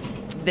 but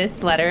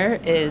this letter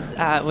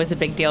was a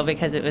big deal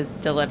because it was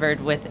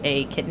delivered with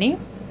a kidney.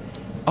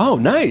 Oh,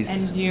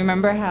 nice. And do you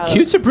remember how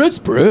cutes are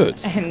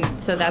brutes?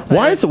 And so that's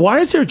why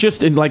is there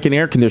just in like an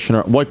air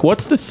conditioner? Like,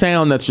 what's the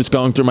sound that's just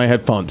going through my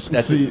headphones?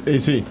 That's the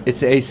AC. It's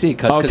the AC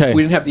because if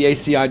we didn't have the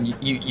AC on,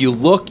 you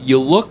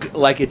look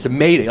like it's a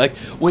Mayday. Like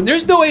when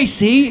there's no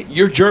AC,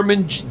 your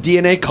German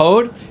DNA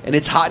code, and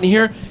it's hot in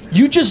here.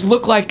 You just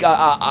look like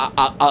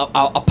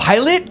a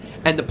pilot.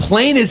 And the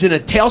plane is in a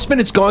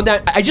tailspin. It's going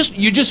down.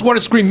 You just want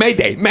to scream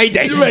Mayday,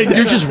 Mayday.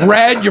 You're just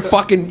red. You're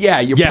fucking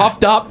you're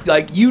puffed up.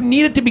 Like you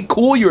need it to be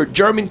cool. You're a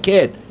German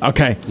kid.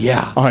 Okay.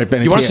 Yeah. All right,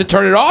 Benny. You want us to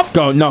turn it off?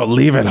 Go. No,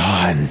 leave it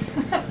on.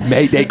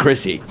 Mayday,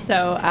 Chrissy.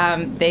 So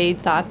they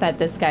thought that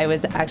this guy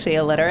was actually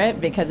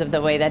illiterate because of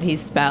the way that he's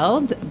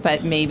spelled,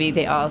 but maybe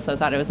they also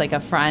thought it was like a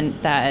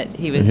front that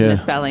he was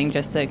misspelling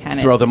just to kind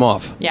of throw them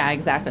off. Yeah,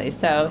 exactly.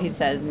 So he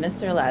says,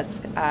 Mr.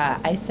 Lusk,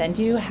 I send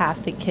you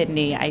half the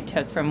kidney I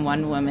took from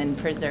one woman,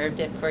 preserved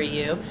it for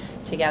you.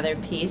 Together,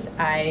 piece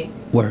I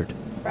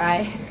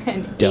fry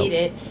and ate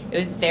it. It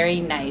was very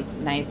nice,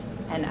 NISE.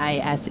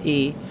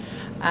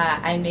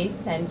 I may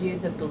send you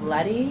the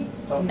bloody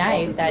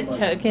knife that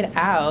took it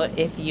out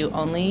if you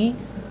only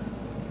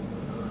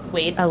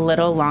Wait a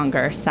little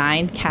longer.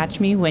 Signed, catch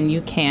me when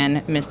you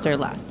can, Mr.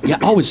 Lusk. Yeah,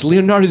 oh, it's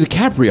Leonardo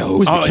DiCaprio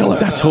who's the killer.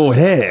 That's who it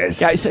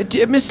is. Yeah, I said,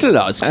 "Dear Mr.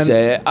 Lusk,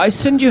 sir, I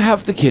send you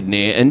half the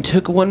kidney and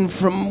took one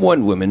from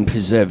one woman,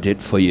 preserved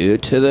it for you.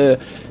 To the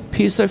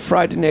piece I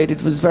fried and ate,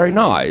 it was very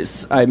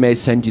nice. I may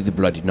send you the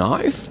bloody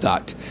knife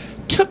that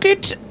took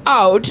it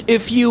out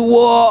if you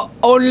will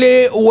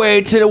only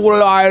wait a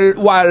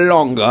while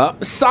longer.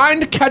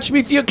 Signed, catch me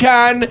if you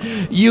can,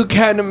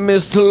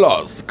 Mr.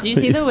 Lusk." Do you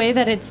see the way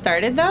that it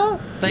started, though?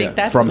 Like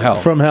that's From hell.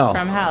 From hell.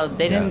 From hell.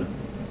 They didn't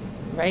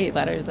write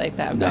letters like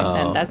that back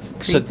then. That's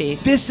creepy.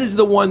 So this is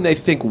the one they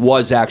think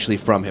was actually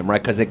from him,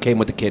 right? Because it came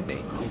with the kidney.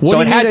 What So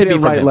do it you had mean to they be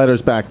didn't from write him.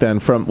 letters back then?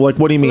 From like,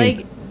 what do you mean?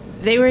 Like,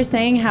 they were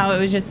saying how it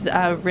was just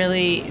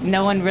really,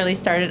 no one really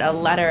started a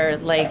letter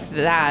like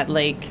that,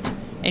 like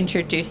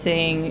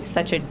introducing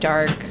such a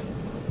dark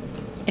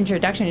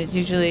introduction. It's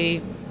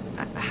usually,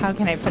 how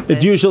can I put this?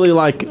 It's usually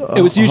like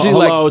It was usually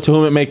hello like- to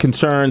whom it may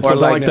concern, Or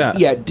something like that.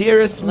 Yeah,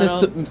 dearest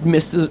Little-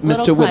 Mr. Little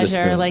pleasure,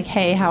 Witherspoon. like,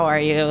 hey, how are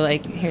you?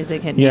 Like, here's a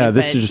kidney. Yeah,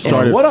 this but just it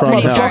started was What up, from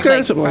pretty hell. dark,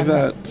 motherfucker? Something like from-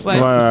 that.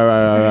 What?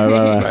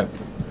 Right.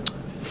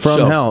 From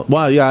So- hell.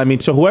 Wow, yeah, I mean,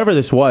 so whoever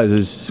this was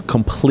is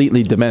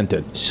completely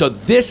demented. So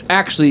this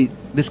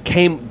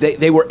came.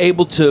 They were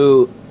able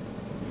to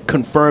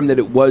confirm that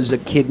it was a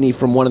kidney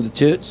from one of the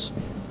toots.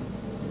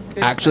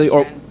 Good Actually,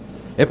 question.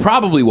 or it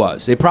probably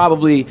was. It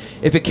probably,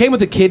 if it came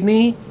with a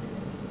kidney.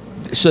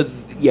 So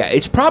yeah,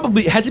 it's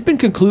probably. Has it been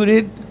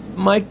concluded,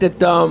 Mike, that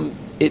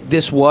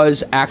this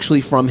was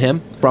actually from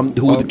him, from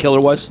who the killer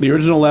was? The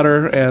original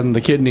letter and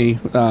the kidney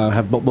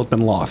have both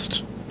been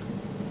lost.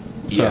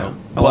 So Yeah,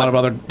 a lot of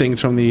other things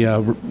from the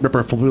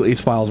Ripper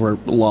police files were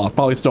lost,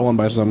 probably stolen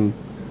by some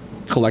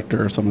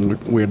collector or something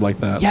weird like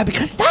that. Yeah,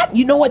 because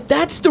you know what?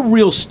 That's the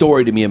real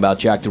story to me about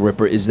Jack the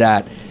Ripper is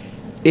that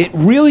it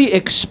really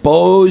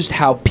exposed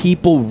how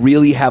people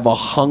really have a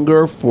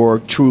hunger for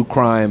true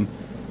crime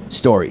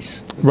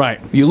stories. Right.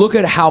 You look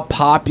at how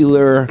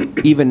popular,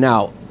 even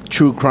now,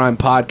 true crime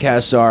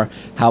podcasts are,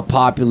 how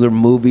popular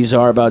movies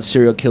are about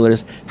serial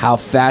killers, how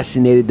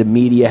fascinated the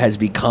media has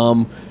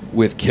become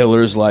with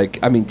killers like,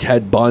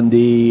 Ted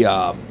Bundy,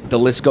 the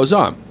list goes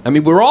on.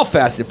 We're all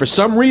fascinated. For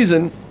some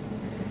reason,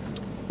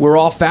 we're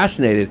all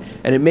fascinated.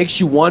 And it makes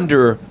you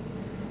wonder,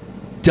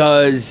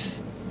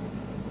 does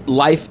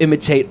life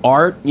imitate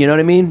art? You know what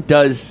I mean?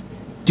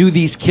 Do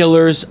these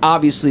killers,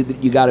 obviously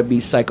you got to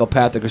be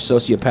psychopathic or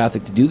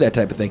sociopathic to do that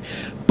type of thing,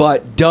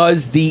 but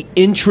does the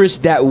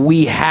interest that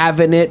we have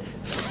in it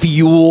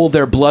fuel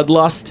their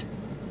bloodlust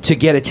to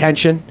get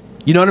attention?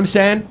 You know what I'm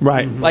saying?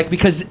 Right. Like,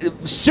 because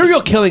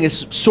serial killing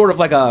is sort of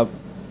like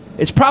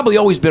it's probably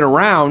always been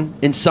around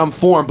in some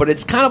form, but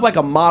it's kind of like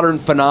a modern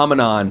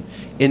phenomenon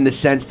in the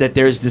sense that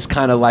there's this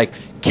kind of like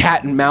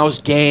cat and mouse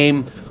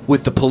game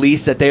with the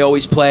police that they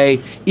always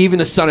play. Even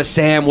the Son of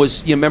Sam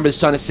was, you remember the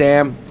Son of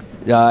Sam?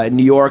 In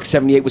New York,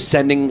 78 was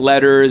sending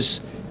letters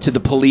to the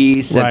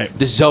police, and Right.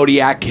 the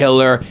Zodiac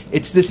killer.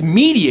 It's this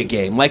media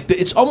game. Like,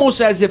 it's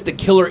almost as if the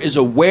killer is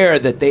aware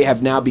that they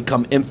have now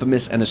become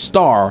infamous and a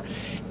star,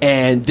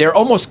 and they're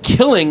almost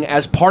killing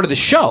as part of the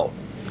show.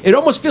 It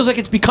almost feels like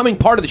it's becoming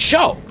part of the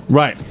show.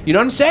 Right. You know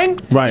what I'm saying?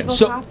 Right. People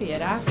So- copy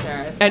it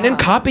after. And then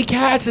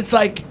copycats, it's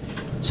like,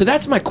 so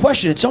that's my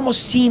question. It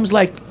almost seems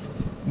like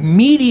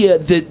media,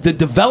 the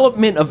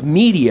development of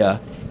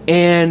media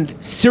and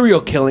serial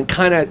killing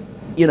kind of,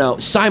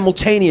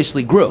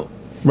 simultaneously grew.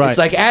 Right. It's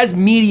like as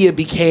media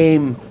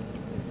became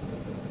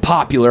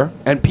popular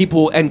and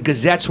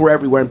gazettes were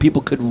everywhere and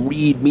people could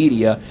read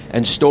media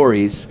and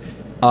stories,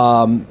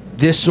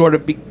 this sort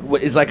of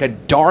is like a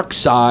dark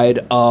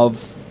side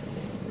of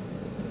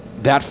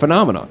that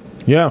phenomenon.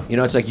 Yeah.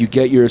 It's like you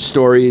get your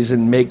stories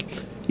and make,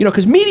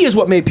 because media is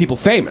what made people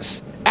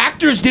famous.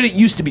 Actors didn't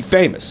used to be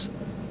famous.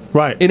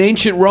 Right. In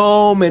ancient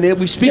Rome, and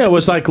we speak. Yeah, it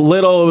was like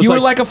little. It was You were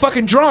like a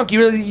fucking drunk.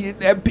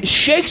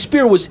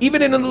 Shakespeare was,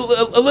 even in the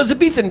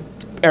Elizabethan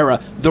era,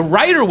 the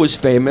writer was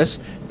famous.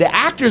 The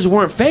actors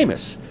weren't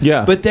famous.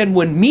 Yeah. But then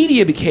when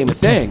media became a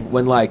thing,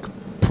 when like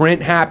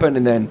print happened,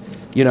 and then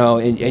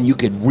and you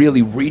could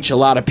really reach a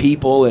lot of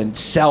people and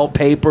sell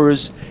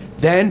papers,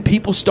 then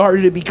people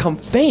started to become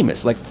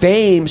famous. Like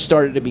fame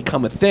started to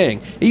become a thing.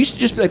 It used to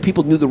just be like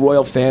people knew the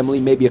royal family,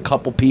 maybe a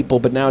couple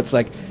people, but now it's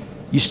like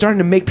you're starting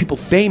to make people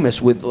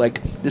famous with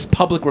like this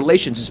public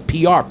relations, this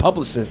PR,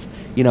 publicists,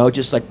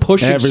 just like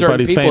pushing certain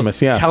Everybody's people,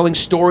 famous, yeah. telling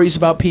stories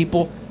about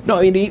people. No,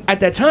 at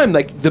that time,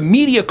 like the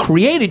media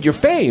created your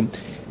fame,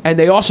 and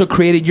they also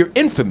created your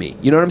infamy.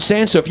 You know what I'm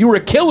saying? So if you were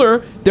a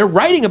killer, they're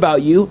writing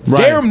about you.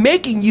 Right. They're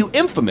making you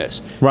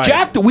infamous.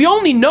 Right. We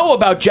only know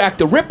about Jack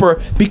the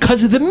Ripper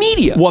because of the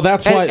media. Well,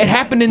 that's And why it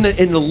happened in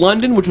the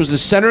London, which was the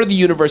center of the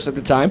universe at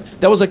the time.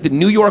 That was like the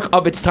New York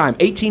of its time.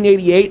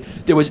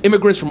 1888, there was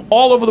immigrants from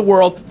all over the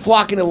world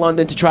flocking to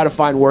London to try to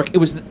find work. It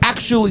was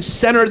actually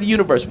center of the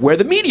universe where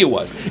the media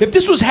was. If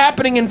this was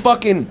happening in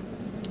fucking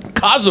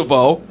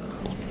Kosovo,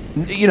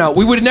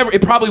 we would have never.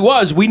 It probably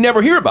was. We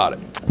never hear about it.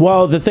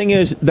 Well, the thing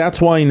is, that's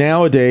why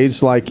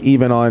nowadays, like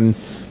even on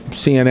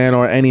CNN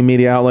or any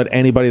media outlet,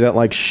 anybody that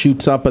like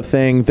shoots up a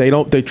thing, they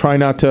try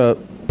not to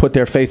put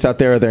their face out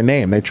there or their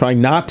name. They try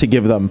not to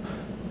give them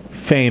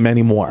fame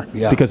anymore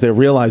because they're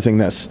realizing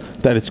that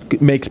it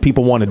makes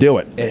people want to do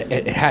it.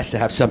 It has to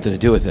have something to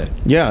do with it.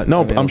 Yeah,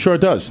 no, I'm sure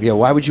it does. Yeah,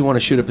 why would you want to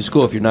shoot up a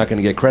school if you're not going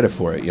to get credit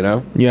for it? You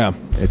know? Yeah,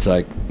 it's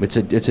like it's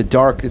a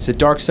dark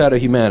side of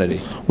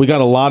humanity. We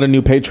got a lot of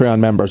new Patreon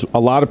members.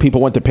 A lot of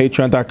people went to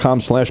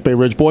patreon.com/Bay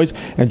Ridge Boys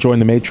and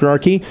joined the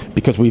matriarchy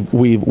because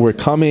we're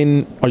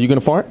coming. Are you going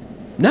to fart?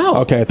 No.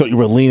 Okay, I thought you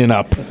were leaning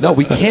up. No,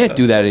 we can't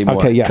do that anymore.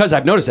 Okay, yeah. Because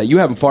I've noticed that you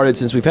haven't farted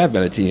since we've had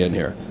Venetia in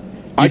here.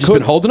 I just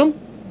been holding them?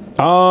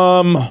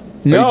 No.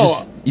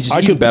 You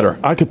just eat better.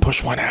 I could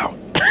push one out.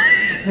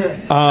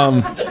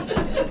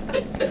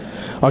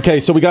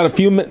 Okay, so we got a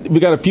few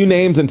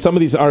names, and some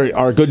of these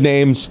are good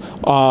names.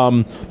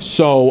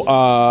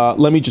 So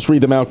let me just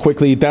read them out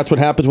quickly. That's what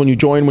happens when you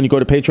join. When you go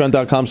to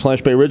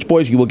patreon.com/Bay Ridge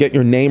Boys, you will get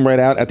your name read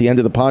out at the end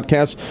of the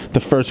podcast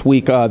the first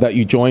week that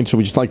you join. So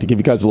we just like to give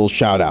you guys a little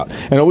shout out,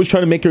 and always try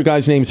to make your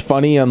guys' names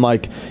funny and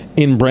like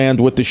in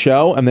brand with the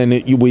show, and then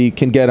we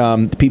can get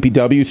the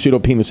PPW pseudo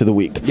penis of the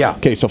week. Yeah.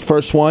 Okay, so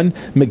first one,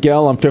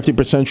 Miguel. I'm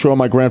 50% sure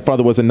my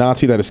grandfather was a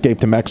Nazi that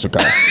escaped to Mexico.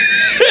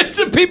 It's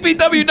a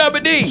PPW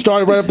nominee.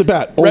 Started right off the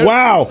bat. Oh,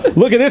 wow.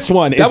 Look at this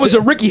one. That was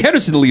a Ricky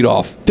Henderson lead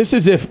off. This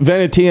is if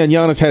Venetia and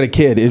Yannis had a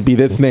kid. It'd be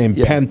this name.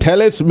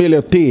 Pantelis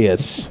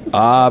Miliotius.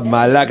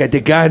 Malaga de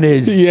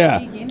Ganes.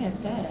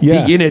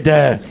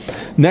 Yeah.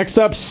 Next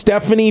up,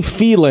 Stephanie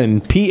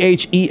Phelan.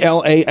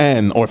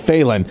 Phelan. Or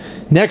Phelan.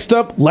 Next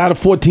up, Ladder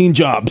 14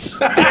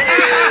 Jobs.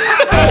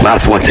 Ladder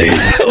 14.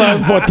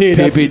 Ladder 14.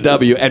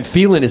 PPW. And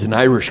Phelan is an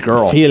Irish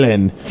girl.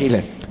 Phelan.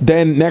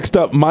 Then next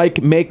up,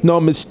 Mike, make no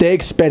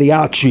mistake,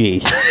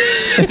 Spediacci.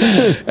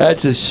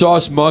 That's a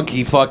sauce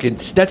monkey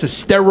that's a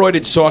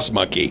steroided sauce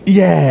monkey.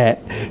 Yeah.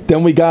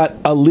 Then we got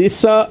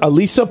Elisa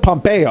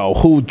Pompeo,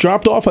 who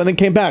dropped off and then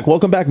came back.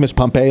 Welcome back, Miss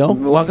Pompeo.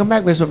 Welcome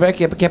back, Miss Pompeo.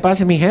 ¿Qué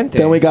pasa, mi gente?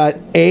 Then we got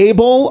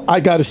Abel. I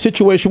got a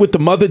situation with the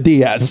Mother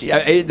Diaz.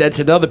 That's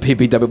another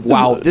PPW.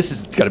 Wow, this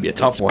is going to be a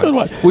tough one. Good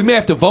one. We may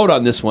have to vote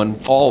on this one,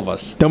 all of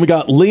us. Then we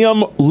got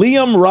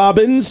Liam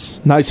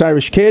Robbins, nice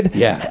Irish kid.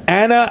 Yeah.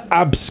 Anna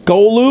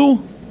Abscolu.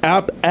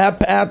 Abatzoglu.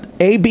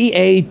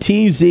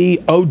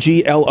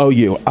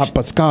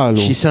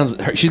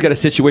 Abascalu. She's got a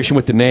situation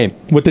with the name.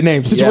 With the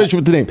name. Situation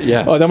with the name.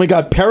 Yeah. Oh, then we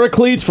got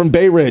Pericles from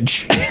Bay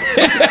Ridge.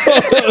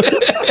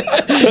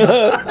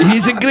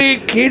 He's a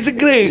Greek.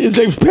 His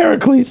name's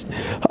Pericles.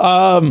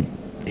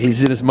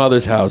 He's in his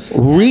mother's house.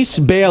 Reese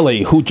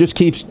Bailey, who just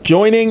keeps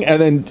joining and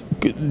then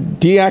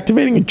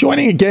deactivating and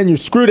joining again. You're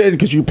screwed in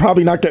because you're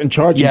probably not getting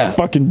charged. Yeah. You're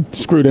fucking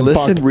screwed in.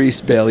 Listen, Reese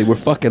Bailey, we're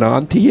fucking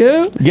on to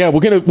you. Yeah, we're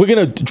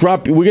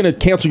gonna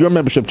cancel your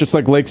membership just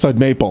like Lakeside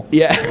Maple.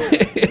 Yeah.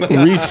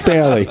 Reese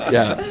Bailey.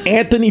 Yeah.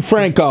 Anthony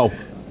Franco.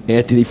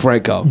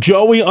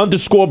 Joey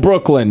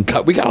 _Brooklyn.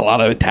 God, we got a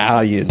lot of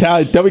Italians.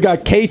 Then we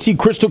got Casey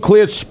Crystal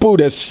Clear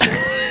Spudis.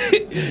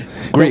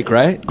 Greek,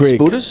 right? Greek.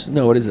 Spudis?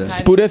 No, what is that?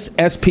 Spudis,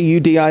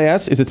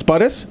 Spudis. Is it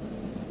Spudis?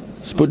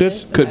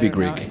 Spudis? Could be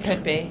Greek. It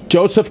could be.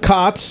 Joseph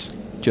Kotz.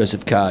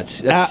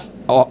 That's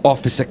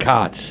Officer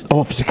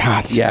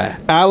Kotz. Yeah.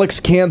 Alex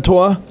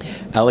Cantor.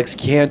 Alex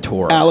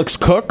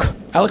Cook.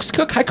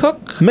 Hi,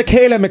 Cook.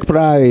 Michaela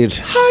McBride.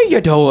 How you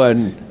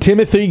doing?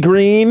 Timothy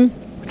Green.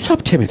 What's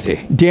up,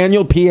 Timothy?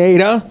 Daniel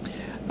Pieta.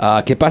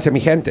 ¿Qué pasa, mi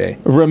gente?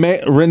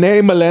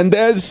 Renee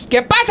Melendez.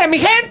 ¿Qué pasa, mi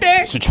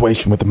gente?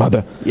 Situation with the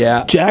mother.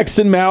 Yeah.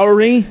 Jackson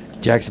Mowry,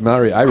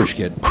 Irish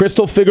kid.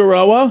 Crystal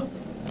Figueroa.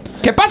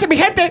 ¿Qué pasa, mi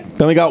gente?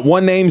 Then we got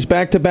one names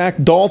back to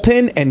back: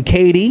 Dalton and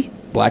Katie.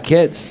 Black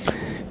kids.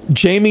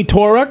 Jamie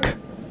Toruk.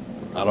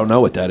 I don't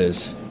know what that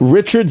is.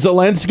 Richard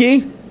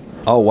Zelensky.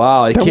 Oh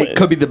wow! It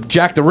could be the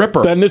Jack the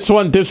Ripper. Then this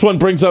one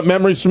brings up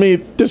memories for me.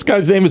 This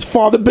guy's name is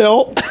Father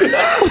Bill.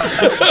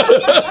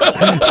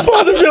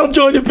 Father Bill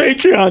joined the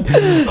Patreon.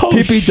 Oh,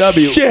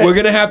 PPW. Shit. We're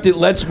gonna have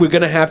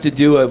to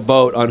do a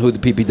vote on who the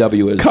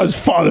PPW is. Because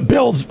Father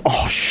Bill's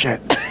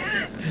shit.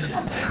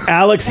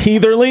 Alex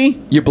Heatherly.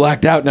 You're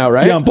blacked out now,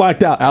 right? Yeah, I'm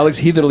blacked out. Alex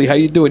Heatherly, how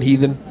you doing,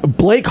 heathen?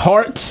 Blake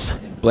Hartz.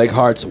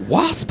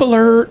 Wasp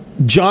alert.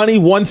 Johnny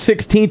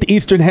 1/16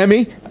 Eastern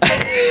Hemi.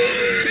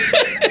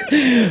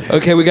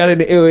 Okay, we got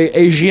an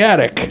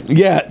Asiatic.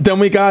 Yeah, then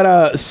we got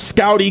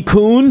Scouty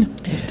Coon.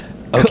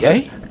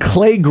 Okay.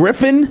 Clay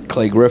Griffin.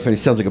 He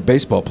sounds like a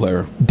baseball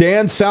player.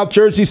 Dan South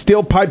Jersey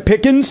Steel Pipe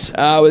Pickens.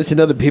 Oh, it's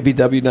another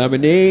PPW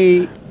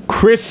nominee.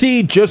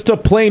 Chrissy, just a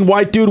plain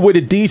white dude with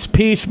a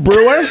piece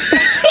brewer.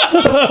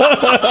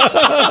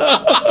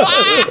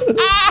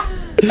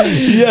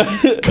 Yeah,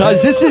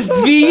 because this is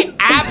the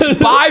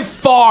by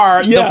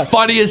far the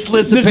funniest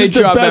list of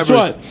Patreon members.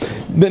 One.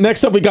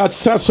 Next up, we got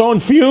Sasson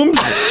Fumes.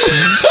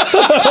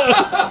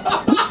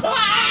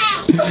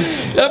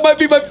 That might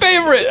be my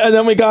favorite. And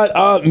then we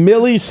got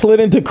Millie slid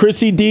into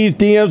Chrissy D's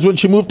DMs when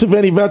she moved to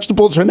Vinny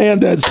Vegetables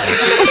Hernandez.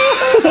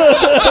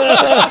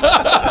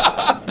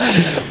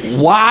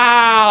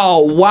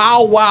 Wow.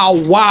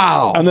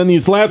 And then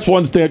these last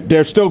ones,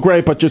 they're still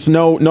great, but just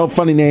no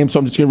funny names, so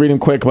I'm just going to read them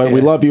quick. But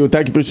we love you.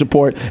 Thank you for your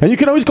support. And you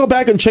can always go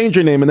back and change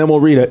your name, and then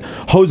we'll read it.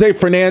 Jose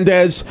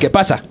Fernandez. ¿Qué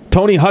pasa?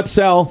 Tony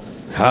Hutzel.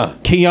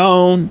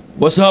 Keon.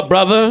 What's up,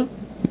 brother?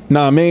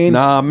 Nah, man.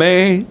 Nah,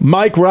 man.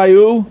 Mike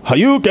Ryu,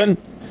 Hayukin.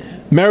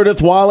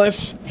 Meredith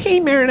Wallace. Hey,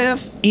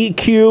 Meredith.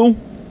 EQ.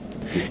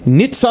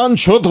 Nitsan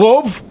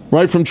Chodrov,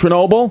 right from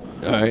Chernobyl. All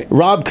right.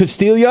 Rob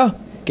Castilla.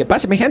 Que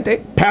pasa, mi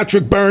gente?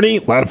 Patrick Burney.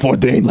 Ladder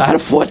 14. Ladder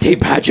 14,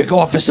 Patrick,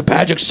 Officer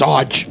Patrick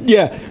Sarge.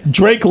 Yeah.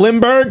 Drake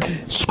Lindbergh.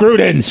 Screwed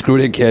in.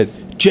 Screwed in, kid.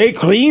 Jake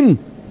Green.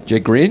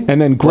 Jake Green?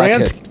 And then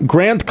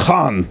Grant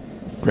Kahn.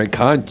 Grant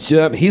Kahn,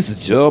 he's a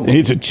German.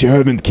 He's a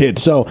German kid.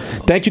 So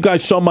thank you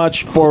guys so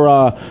much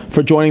for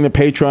joining the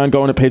Patreon.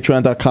 Going to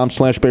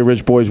patreon.com/Bay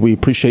Ridge Boys. We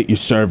appreciate your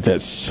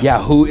service.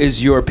 Yeah, who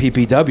is your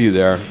PPW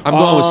there? I'm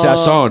going with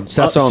Sasson.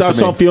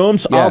 Sasson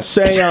Fumes. Yeah. I'll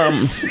say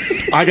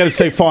I gotta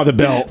say Father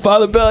Bill.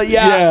 Father Bill,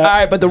 yeah. All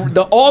right, but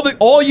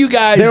all you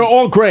guys, they're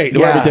all great.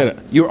 Yeah, whoever did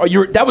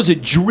it. That was a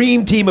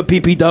dream team of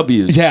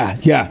PPWs. Yeah.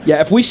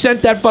 Yeah, if we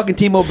sent that fucking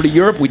team over to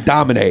Europe, we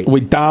dominate.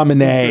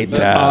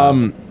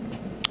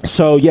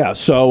 So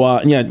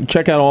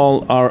check out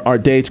all our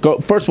dates. Go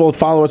first of all,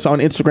 follow us on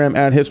Instagram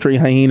at History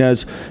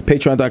Hyenas,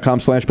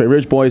 patreon.com/Bay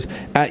Ridge Boys,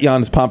 at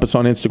Yannis Pappas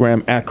on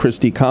Instagram, at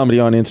Christy Comedy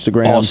on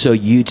Instagram. Also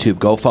YouTube.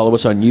 Go follow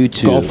us on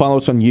YouTube.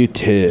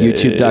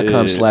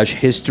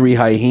 YouTube.com/History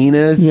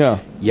Hyenas.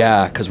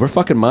 Yeah, because we're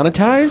fucking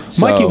monetized.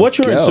 So Mikey, what's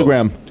your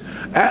Instagram?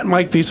 At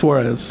Mike V.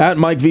 Suarez. At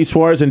Mike V.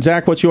 Suarez. And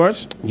Zach, what's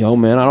yours? Yo,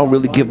 man, I don't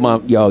really give my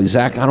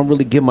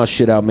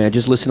shit out, man.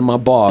 Just listen to my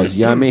bars.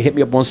 You know what I mean? Hit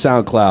me up on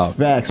SoundCloud.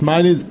 Facts.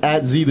 Mine is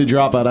at Z the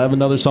Dropout. I have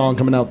another song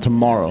coming out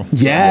tomorrow.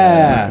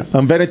 Yeah.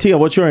 Venetia,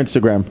 what's your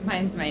Instagram?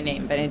 Mine's my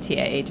name, Venetia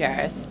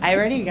HRS. I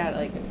already got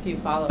like a few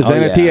followers.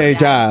 Venetia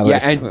HRS.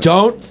 Yeah, and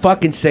don't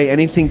fucking say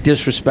anything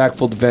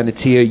disrespectful to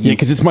Venetia. Yeah,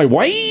 because it's my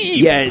wife.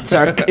 Yeah,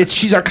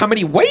 she's our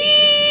comedy wife.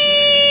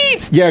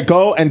 Yeah,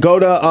 go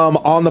to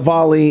On the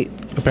Volley.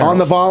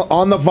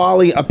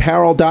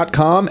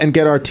 OnTheVolleyApparel.com and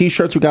get our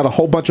t-shirts. We got a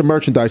whole bunch of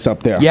merchandise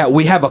up there. Yeah,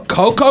 we have a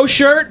Coco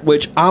shirt,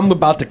 which I'm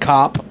about to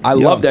cop. I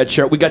love that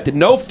shirt. We got the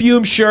No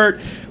Fume shirt.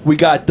 We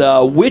got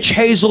the Witch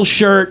Hazel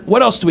shirt.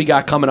 What else do we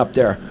got coming up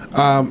there?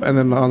 And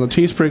then on the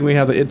Teespring, we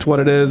have the It's What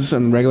It Is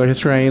and regular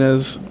History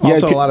Hyenas.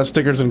 Also, a lot of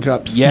stickers and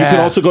cups. Yeah. You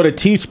can also go to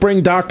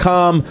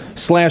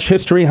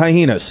teespring.com/History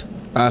Hyenas.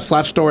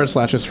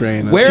 /store/History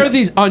Hyenas. Where are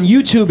these? On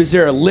YouTube, is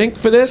there a link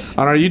for this?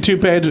 On our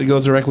YouTube page, it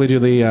goes directly to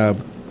the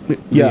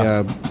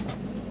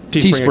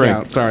Teespring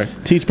account. Sorry.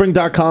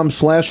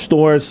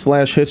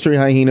 Teespring.com/stores/History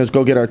Hyenas.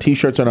 Go get our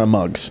t-shirts and our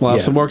mugs. We'll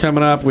have some more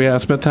coming up. We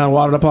have Smithtown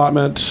Water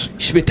Department.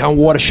 Smithtown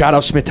Water. Shout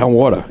out Smithtown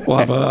Water. We'll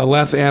have a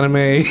less anime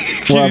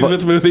cuties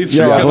with smoothies.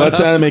 Yeah,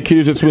 less anime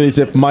cuties with smoothies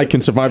if Mike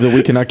can survive the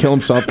week and not kill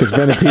himself because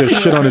Venetia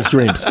shit on his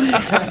dreams.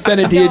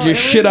 Venetia just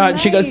shit on.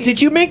 She goes,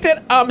 "Did you make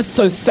that? I'm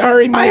so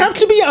sorry, Mike. I have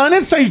to be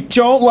honest. I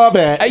don't love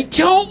it. I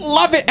don't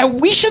love it, and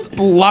we should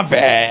love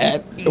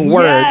it.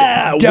 Word.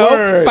 Yeah, dope.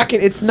 word.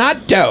 Fucking. It's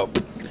not dope."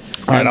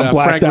 All right, I'm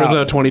Frank blacked out.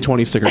 Rizzo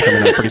 2020 sticker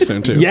coming out pretty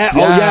soon too.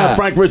 Yeah,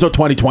 Frank Rizzo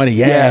 2020.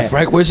 Yeah,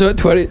 Frank Rizzo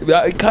 20.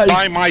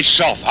 By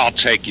myself, I'll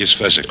take you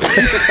physically.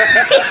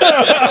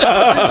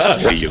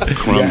 You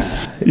crumb.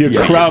 You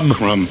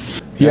crumb.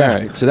 Yeah. All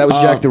right, so that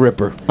was Jack the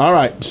Ripper. All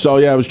right, so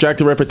it was Jack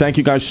the Ripper. Thank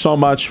you guys so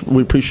much.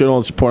 We appreciate all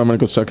the support. I'm gonna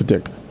go suck a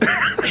dick.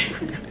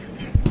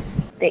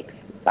 Thanks.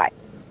 Bye.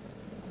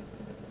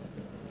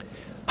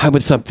 Hi,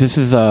 what's up? This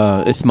is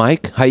it's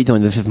Mike. How you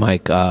doing? This is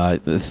Mike.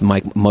 This is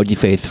Mike Emoji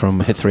Face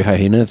from History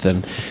Hyenas,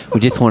 and we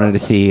just wanted to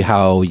see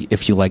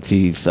if you like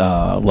these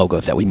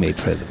logos that we made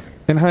for them.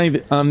 And hi,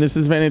 this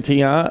is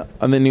Venetia.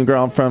 I'm the new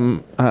girl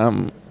from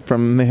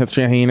the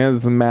History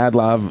Hyenas. Mad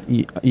love,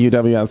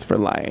 UWS for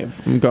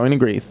life. I'm going to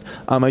Greece.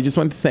 I just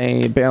want to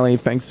say, Bailey,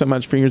 thanks so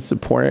much for your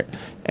support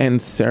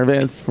and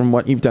service from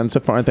what you've done so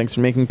far. Thanks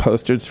for making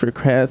posters for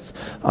Chris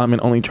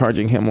and only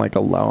charging him like a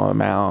low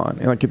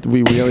amount.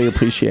 We really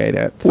appreciate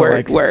it. So,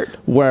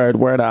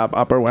 word up.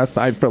 Upper West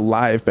Side for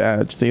life,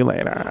 bitch. See you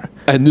later.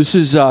 And this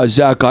is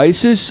Zach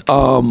Isis.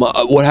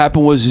 What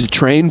happened was the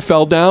train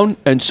fell down,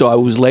 and so I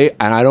was late,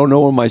 and I don't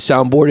know where my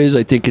soundboard is.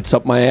 I think it's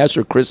up my ass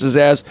or Chris's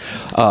ass.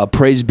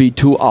 Praise be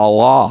to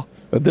Allah.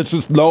 This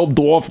is no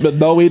Dorfman,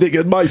 no eating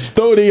in my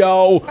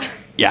studio.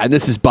 Yeah, and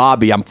this is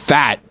Bobby. I'm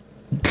fat.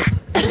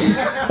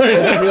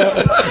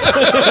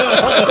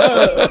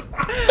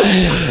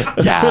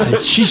 Yeah,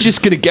 she's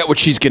just gonna get what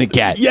she's gonna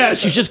get. Yeah,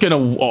 she's just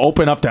gonna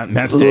open up that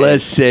nest egg.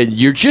 Listen,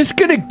 you're just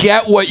gonna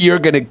get what you're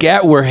gonna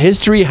get. We're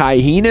History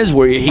Hyenas.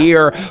 We're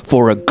here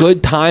for a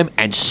good time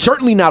and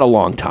certainly not a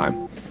long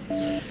time.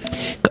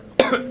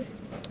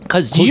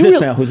 Because Who's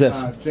this now? Who's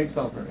this? Jake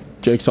Salisbury.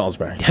 Jake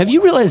Salisbury. Have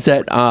you realized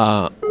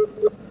that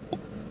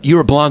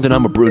you're a blonde and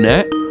I'm a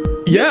brunette?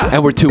 Yeah.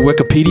 And we're two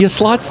Wikipedia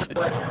sluts?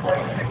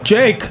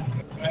 Jake.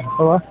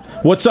 Hello?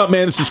 What's up,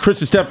 man? This is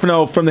Chris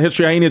Distefano from the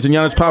History Hyenas and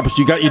Yannis Pappas.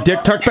 You got your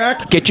dick tucked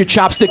back? Get your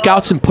chopstick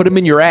outs and put them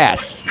in your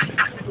ass.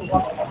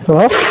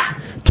 Hello?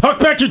 Tuck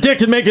back your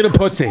dick and make it a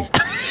pussy.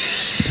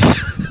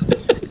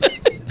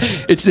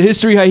 It's the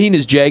History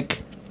Hyenas,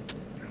 Jake.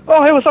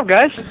 Oh, hey, what's up,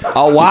 guys?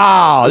 Oh,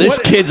 wow. This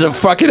kid's a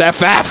fucking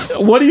FF.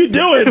 What are you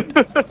doing?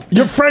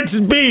 You're Frank's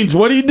and Beans.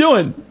 What are you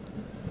doing?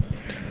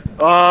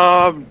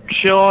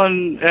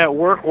 Chilling at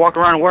work, walk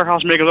around the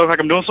warehouse, make it look like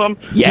I'm doing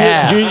something.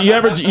 Yeah. You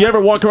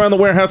ever walk around the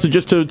warehouse and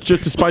just to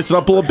spice it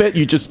up a little bit?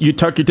 You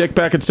tuck your dick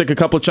back and stick a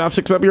couple of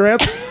chopsticks up your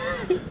ass?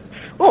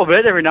 A little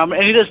bit every now and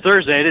then. It is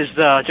Thursday. It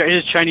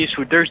is Chinese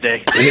Food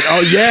Thursday.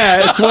 Oh yeah,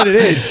 that's what it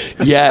is.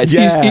 Yeah.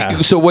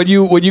 So when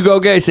you go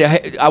gay, say,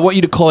 hey, I want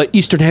you to call it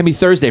Eastern Hemi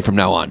Thursday from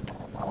now on.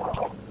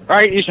 All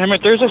right, Eastern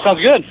Hemi Thursday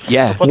sounds good.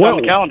 Yeah. Put that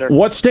on the calendar.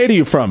 What state are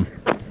you from?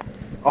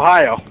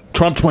 Ohio.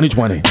 Trump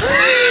 2020.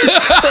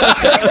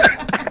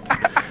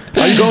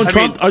 Are you going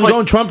Trump? Are you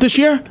going Trump this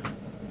year?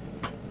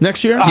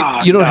 Next year?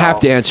 You don't have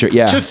to answer it.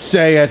 Yeah. Just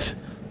say it.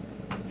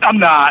 I'm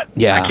not.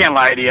 Yeah. I can't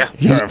lie to you.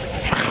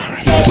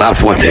 La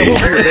Fuente.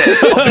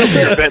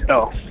 A bit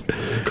though.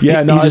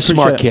 Yeah, no, he's a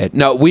smart kid.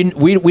 No, we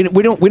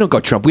don't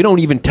go Trump. We don't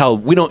even tell.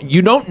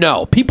 You don't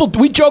know. People,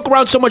 we joke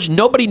around so much.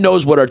 Nobody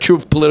knows what our true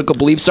political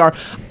beliefs are.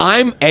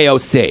 I'm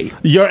AOC.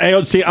 You're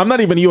AOC. I'm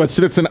not even a U.S.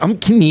 citizen. I'm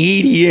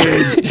Canadian.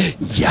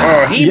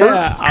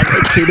 Yeah. I'm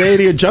a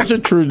Canadian.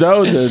 Justin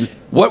Trudeau. Dude.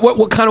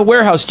 What kind of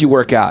warehouse do you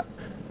work at?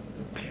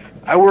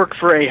 I work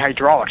for a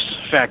hydraulics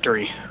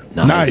factory.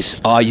 Nice.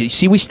 Oh, you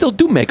see, we still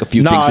do make a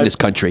few things in this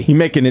country. You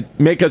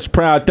make us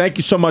proud. Thank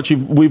you so much.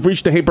 We've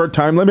reached the Hey Bert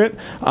time limit,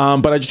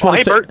 but I just want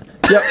to say, Bert.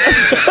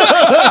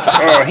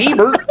 Hey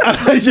Bert.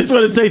 I just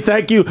want to say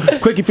thank you,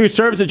 Quickie, for your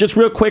service. And just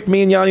real quick,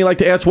 me and Yanni like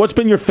to ask, what's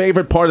been your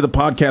favorite part of the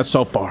podcast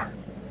so far?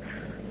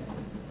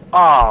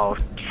 Oh,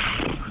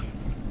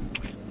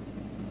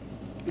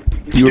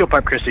 Steel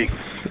Pipe Chrissy.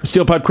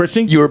 Steel Pipe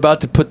Chrissy? You were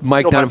about to put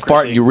Mike down and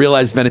fart, and you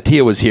realized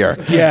Venetia was here.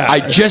 Yeah. I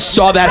just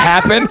saw that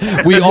happen.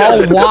 We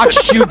all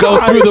watched you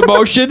go through the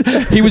motion.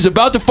 He was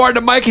about to fart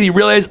in the mic, and he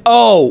realized,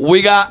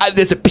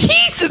 there's a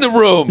piece in the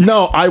room.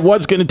 No, I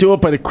was going to do it,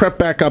 but it crept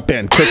back up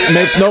in. Because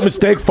make no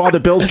mistake, Father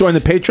Bill's joined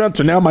the Patreon,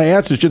 so now my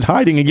ass is just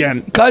hiding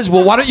again. Guys,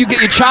 well, why don't you get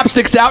your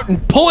chopsticks out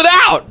and pull it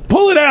out?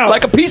 Pull it out.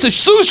 Like a piece of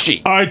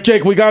sushi. All right,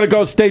 Jake, we got to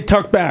go. Stay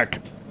tucked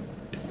back.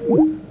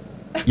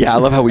 Yeah, I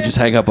love how we just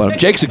hang up on him.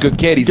 Jake's a good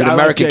kid. He's an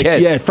American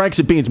kid. Yeah, Frank's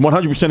and Beans.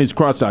 100% he's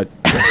cross-eyed.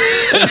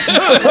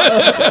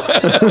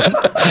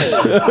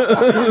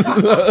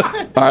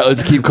 All right,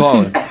 let's keep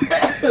calling.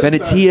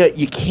 Venetia,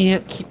 you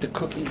can't keep the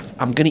cookies.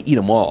 I'm gonna eat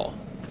them all.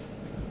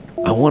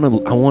 I wanna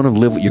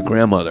live with your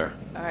grandmother.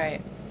 All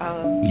right.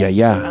 I'll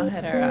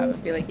hit her up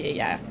and be like,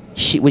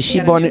 Was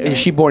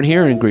she born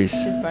here in Greece?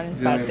 She's born in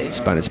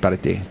Sparta.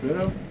 Sparta.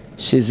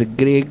 She's a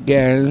Greek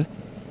girl.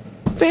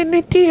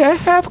 Venetia,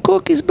 have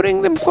cookies.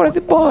 Bring them for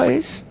the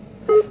boys.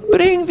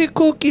 Bring the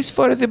cookies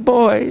for the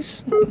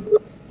boys.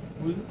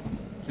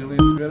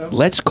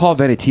 Let's call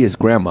Venetia's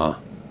grandma.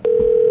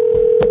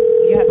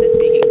 You have this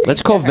speaking.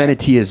 Let's call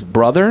Venetia's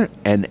brothers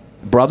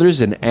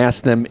and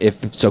ask them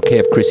if it's okay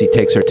if Chrissy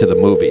takes her to the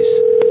movies.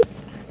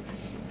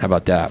 How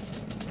about that?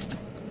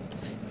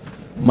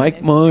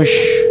 Mike Mush.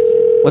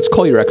 Let's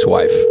call your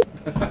ex-wife.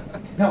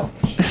 No.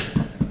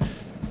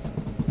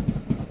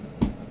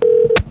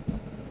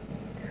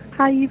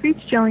 Hi, you've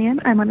reached Jillian.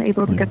 I'm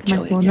unable to get to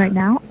my phone right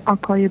now. I'll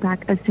call you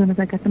back as soon as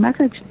I get the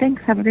message.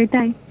 Thanks. Have a great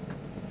day.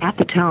 At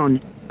the tone,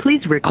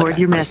 please record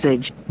your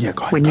message. Yeah,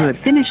 go ahead. When you have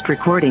finished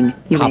recording,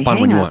 you may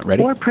hang up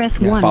or press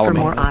 1 for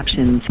more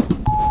options.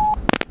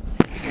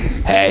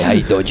 Hey, how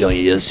you doing,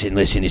 Jillian? Listen,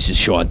 this is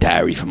Sean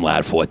Terry from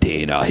Loud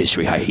 14,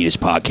 History Hyenas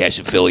podcast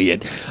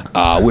affiliate.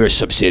 We're a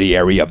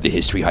subsidiary of the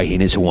History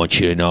Hyenas. I want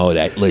you to know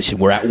that, listen,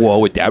 we're at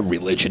war with that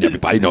religion.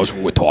 Everybody knows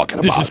what we're talking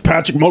about. This is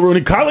Patrick Mulrooney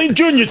and Colleen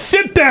Jr.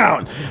 Sit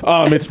down!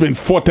 It's been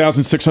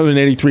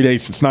 4,683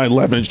 days since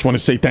 9/11. I just want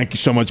to say thank you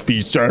so much for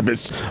your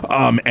service.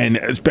 And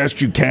as best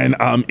you can,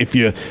 I'm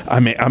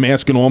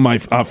asking all my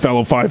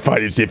fellow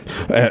firefighters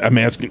I'm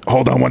asking,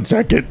 hold on one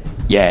second.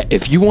 Yeah,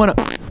 if you want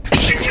to...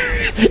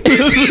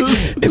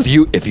 if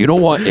you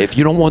don't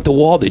want the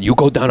wall, then you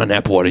go down on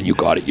that board and you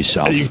got it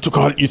yourself. You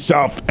got it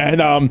yourself, and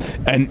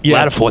yeah,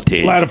 Ladder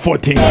 14. Ladder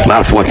 14.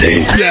 Ladder 14.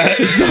 Yeah.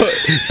 So,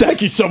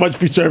 thank you so much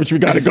for your service. We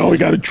gotta go. We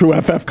got a true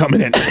FF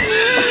coming in.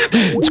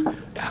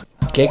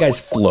 Gay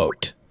guys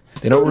float.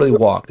 They don't really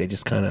walk. They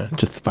just kind of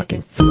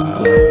fucking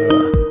float.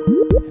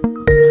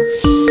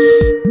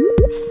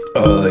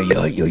 Oh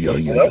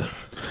yeah.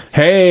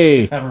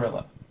 Hey.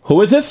 Avarilla.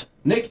 Who is this?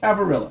 Nick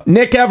Avarilla.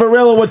 Nick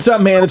Avarilla, what's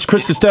up, man? It's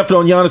Chris Distefano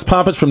and Yannis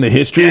Pappas from the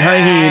History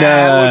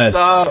Hyenas. What's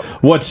up?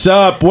 What's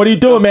up? What are you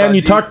doing, man?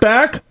 You tucked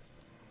back?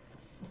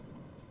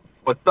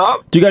 What's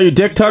up? Do you got your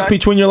dick tucked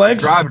between your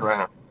legs? I'm driving right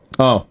now.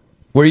 Oh.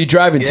 Where are you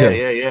driving to?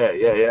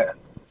 Yeah.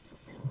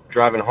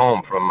 Driving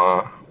home from,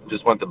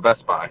 just went to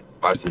Best Buy,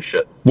 buy some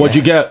shit. What'd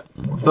you get?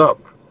 What's up?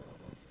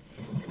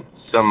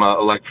 Some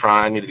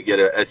Electron. I needed to get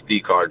an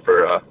SD card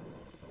for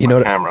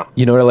camera.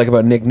 You know what I like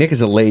about Nick? Nick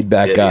is a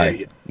laid-back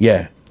guy.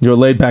 Yeah. You're a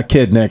laid-back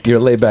kid, Nick. You're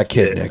a laid-back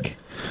kid, Nick.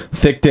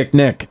 Thick dick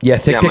Nick. Yeah,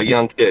 thick dick. I'm a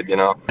young kid, you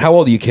know. How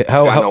old are you, kid?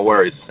 Got no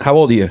worries. How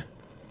old are you?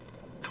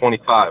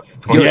 25.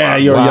 Yeah,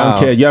 you're a young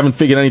kid. You haven't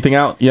figured anything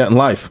out yet in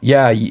life.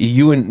 Yeah,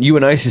 you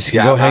and Isis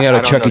can go hang out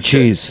at Chuck E.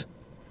 Cheese.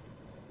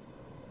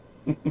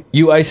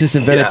 You, Isis,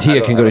 and Venetia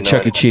can go to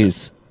Chuck E.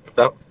 Cheese.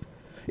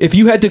 If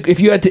you had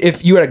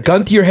a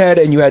gun to your head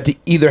and you had to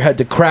either had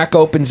to crack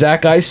open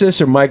Zach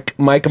Isis or Mike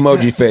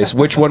Emoji Face,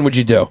 which one would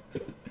you do?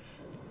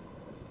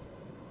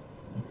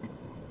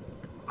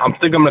 I'm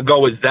thinking I'm gonna go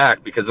with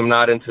Zach because I'm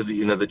not into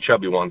the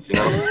chubby ones.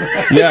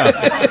 Yeah,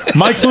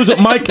 Mike's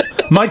losing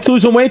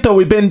weight though.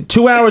 We've been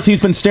 2 hours. He's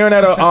been staring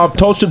at a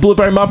toasted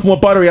blueberry muffin with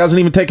butter. He hasn't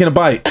even taken a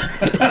bite.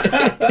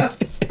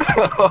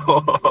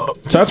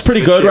 So that's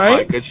pretty good, right?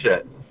 Mike, good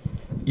shit.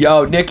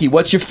 Yo, Nikki,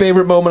 what's your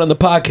favorite moment on the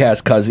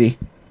podcast, Cuzzy?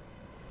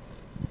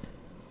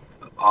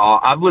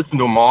 I've listened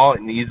to them all,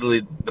 and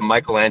easily the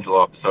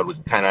Michelangelo episode was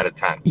 10 out of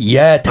 10.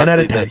 Yeah, 10 out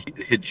of 10.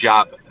 The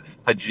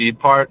hijab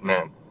part,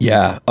 man.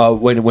 Yeah,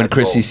 when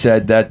Chrissy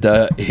said that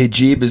the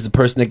hijab is the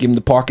person that gave him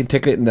the parking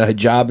ticket, and the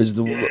hijab is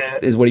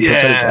what he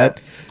puts on his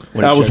head.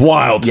 That was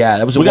wild. Yeah,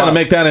 that was. We got to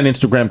make that an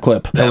Instagram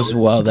clip. That was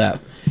wild.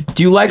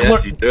 Do you like?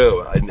 Yes, you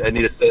do. I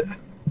need to say.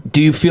 Do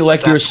you feel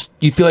like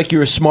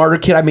you're a smarter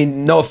kid? I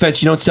mean, no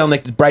offense, you don't sound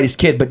like the brightest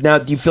kid, but now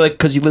do you feel like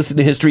because you listen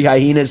to History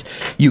Hyenas,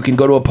 you can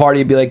go to a party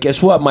and be like,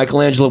 guess what?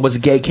 Michelangelo was a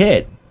gay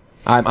kid.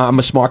 I'm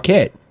a smart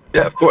kid.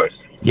 Yeah, of course.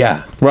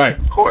 Yeah. Right.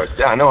 Of course.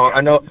 Yeah, I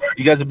know.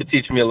 You guys have been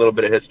teaching me a little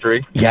bit of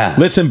history. Yeah.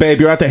 Listen,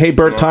 babe, you're at the Hey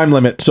Bert time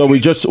limit, so we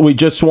just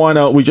want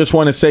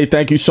to say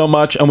thank you so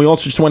much, and we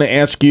also just want to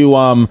ask you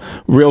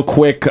real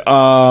quick. What do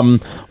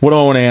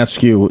I want to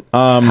ask you?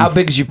 How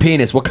big is your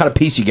penis? What kind of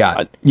piece you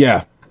got?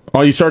 Yeah.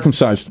 Are you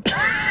circumcised?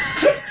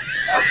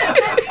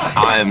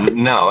 I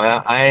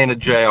ain't a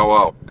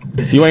JOO.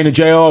 You ain't a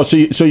JOO, so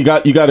you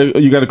got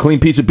a clean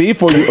piece of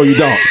beef, or you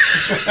don't?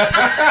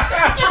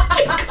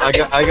 I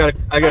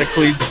got a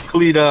clean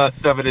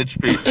 7-inch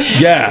piece.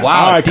 Yeah.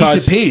 Wow. All right,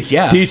 decent piece.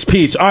 Yeah. Decent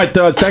piece. All right,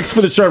 thanks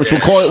for the service.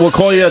 We'll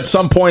call you at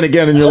some point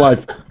again in your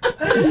life.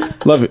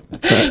 Love it.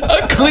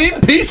 A clean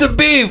piece of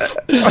beef.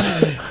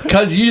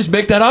 Cause you just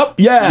make that up?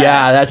 Yeah.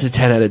 Yeah, that's a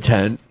 10 out of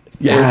 10.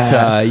 Yeah. It's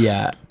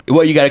yeah.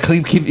 What, you got a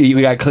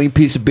clean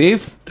piece of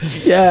beef?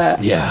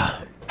 Yeah. Yeah.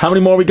 How many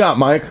more we got,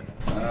 Mike?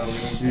 We'll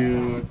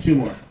do 2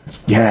 more.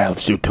 Yeah,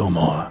 let's do 2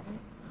 more.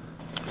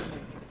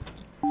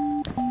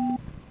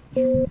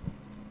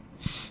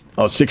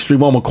 Oh,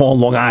 631, we're calling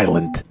Long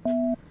Island.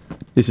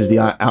 This is the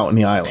out in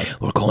the island.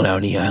 We're calling out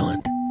in the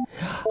island.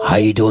 How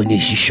you doing?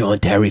 This is Sean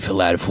Terry for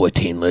Ladder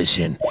 14.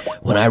 Listen,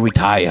 when I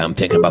retire, I'm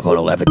thinking about going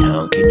to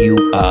Levittown. Can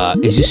you,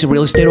 is this a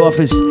real estate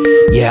office?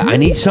 Yeah, I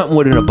need something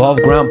with an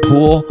above-ground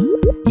pool.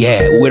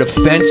 Yeah, with a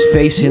fence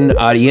facing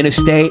the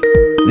interstate.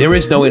 There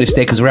is no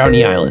interstate because we're out on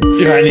the island.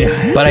 You're on the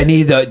island. But I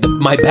need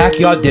my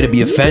backyard there to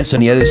be a fence. On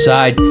the other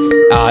side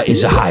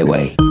is a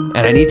highway. And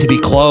I need to be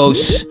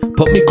close.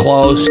 Put me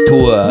close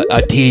to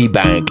a TD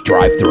Bank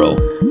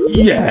drive-through.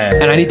 Yeah.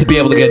 And I need to be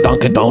able to get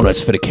Dunkin'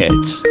 Donuts for the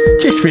kids.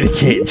 Just for the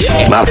kids.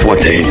 La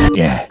Forte.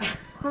 Yeah.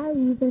 Hi,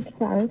 this is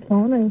Sarah's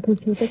phone. I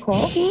appreciate the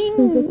call. Please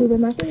receive the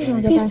message and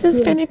I'll get back to you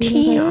as soon as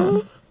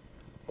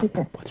I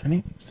can. What's her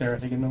name? Sarah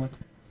Higginmiller.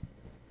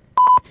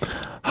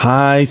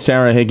 Hi,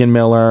 Sarah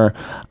Higginmiller.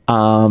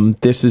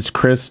 This is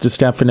Chris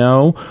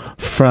Distefano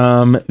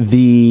from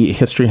the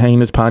History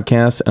Hyenas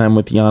podcast, and I'm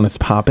with Yannis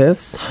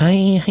Pappas.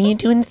 Hi, how you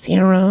doing,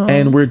 Sarah?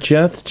 And we're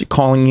just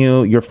calling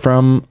you. You're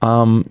from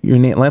your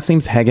last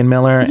name's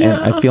Higginmiller,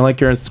 and I feel like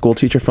you're a school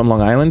teacher from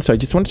Long Island. So I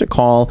just wanted to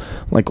call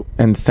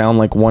and sound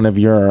like one of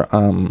your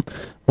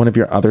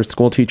other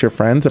school teacher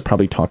friends that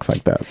probably talks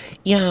like that.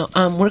 Yeah,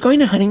 we're going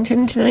to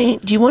Huntington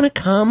tonight. Do you want to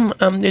come?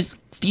 There's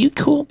few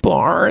cool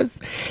bars,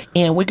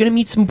 and we're gonna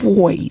meet some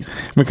boys.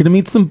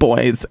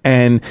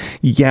 And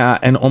yeah,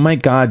 and oh my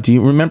god, do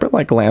you remember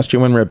last year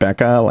when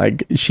Rebecca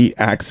she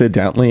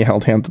accidentally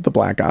held hands with the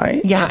black guy?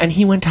 Yeah, and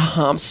he went to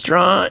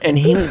Hofstra, and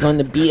he was on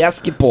the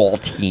basketball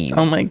team.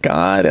 Oh my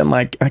god, and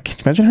I can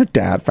imagine her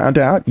dad found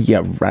out.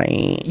 Yeah,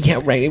 right.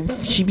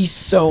 She'd be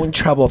so in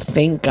trouble.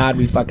 Thank God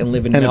we fucking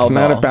live in and Melville.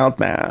 It's not about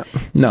that.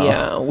 No.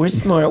 Yeah, we're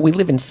smart. We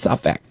live in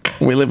Suffolk.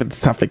 We live in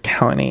Suffolk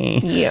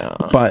County. Yeah.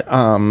 But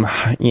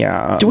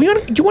yeah. Do you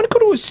want to go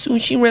to a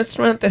sushi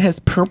restaurant that has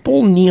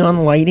purple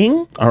neon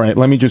lighting? All right,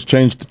 let me just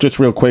change just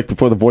real quick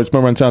before the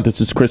voicemail runs out. This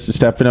is Chris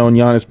Distefano and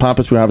Yannis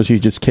Pappas. We're obviously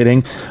just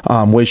kidding.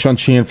 Wei Shun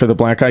Qian for the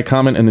black guy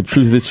comment. And the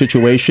truth of this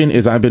situation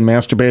is I've been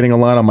masturbating a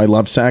lot on my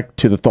love sack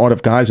to the thought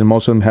of guys, and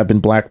most of them have been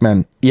black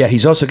men. Yeah,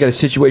 he's also got a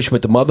situation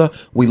with the mother.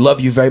 We love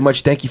you very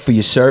much. Thank you for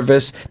your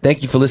service.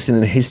 Thank you for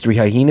listening to History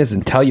Hyenas,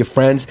 and tell your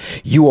friends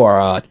you are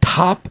a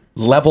top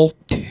level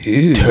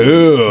 2.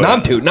 No,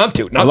 I'm 2.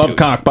 I love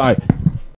cock. Bye.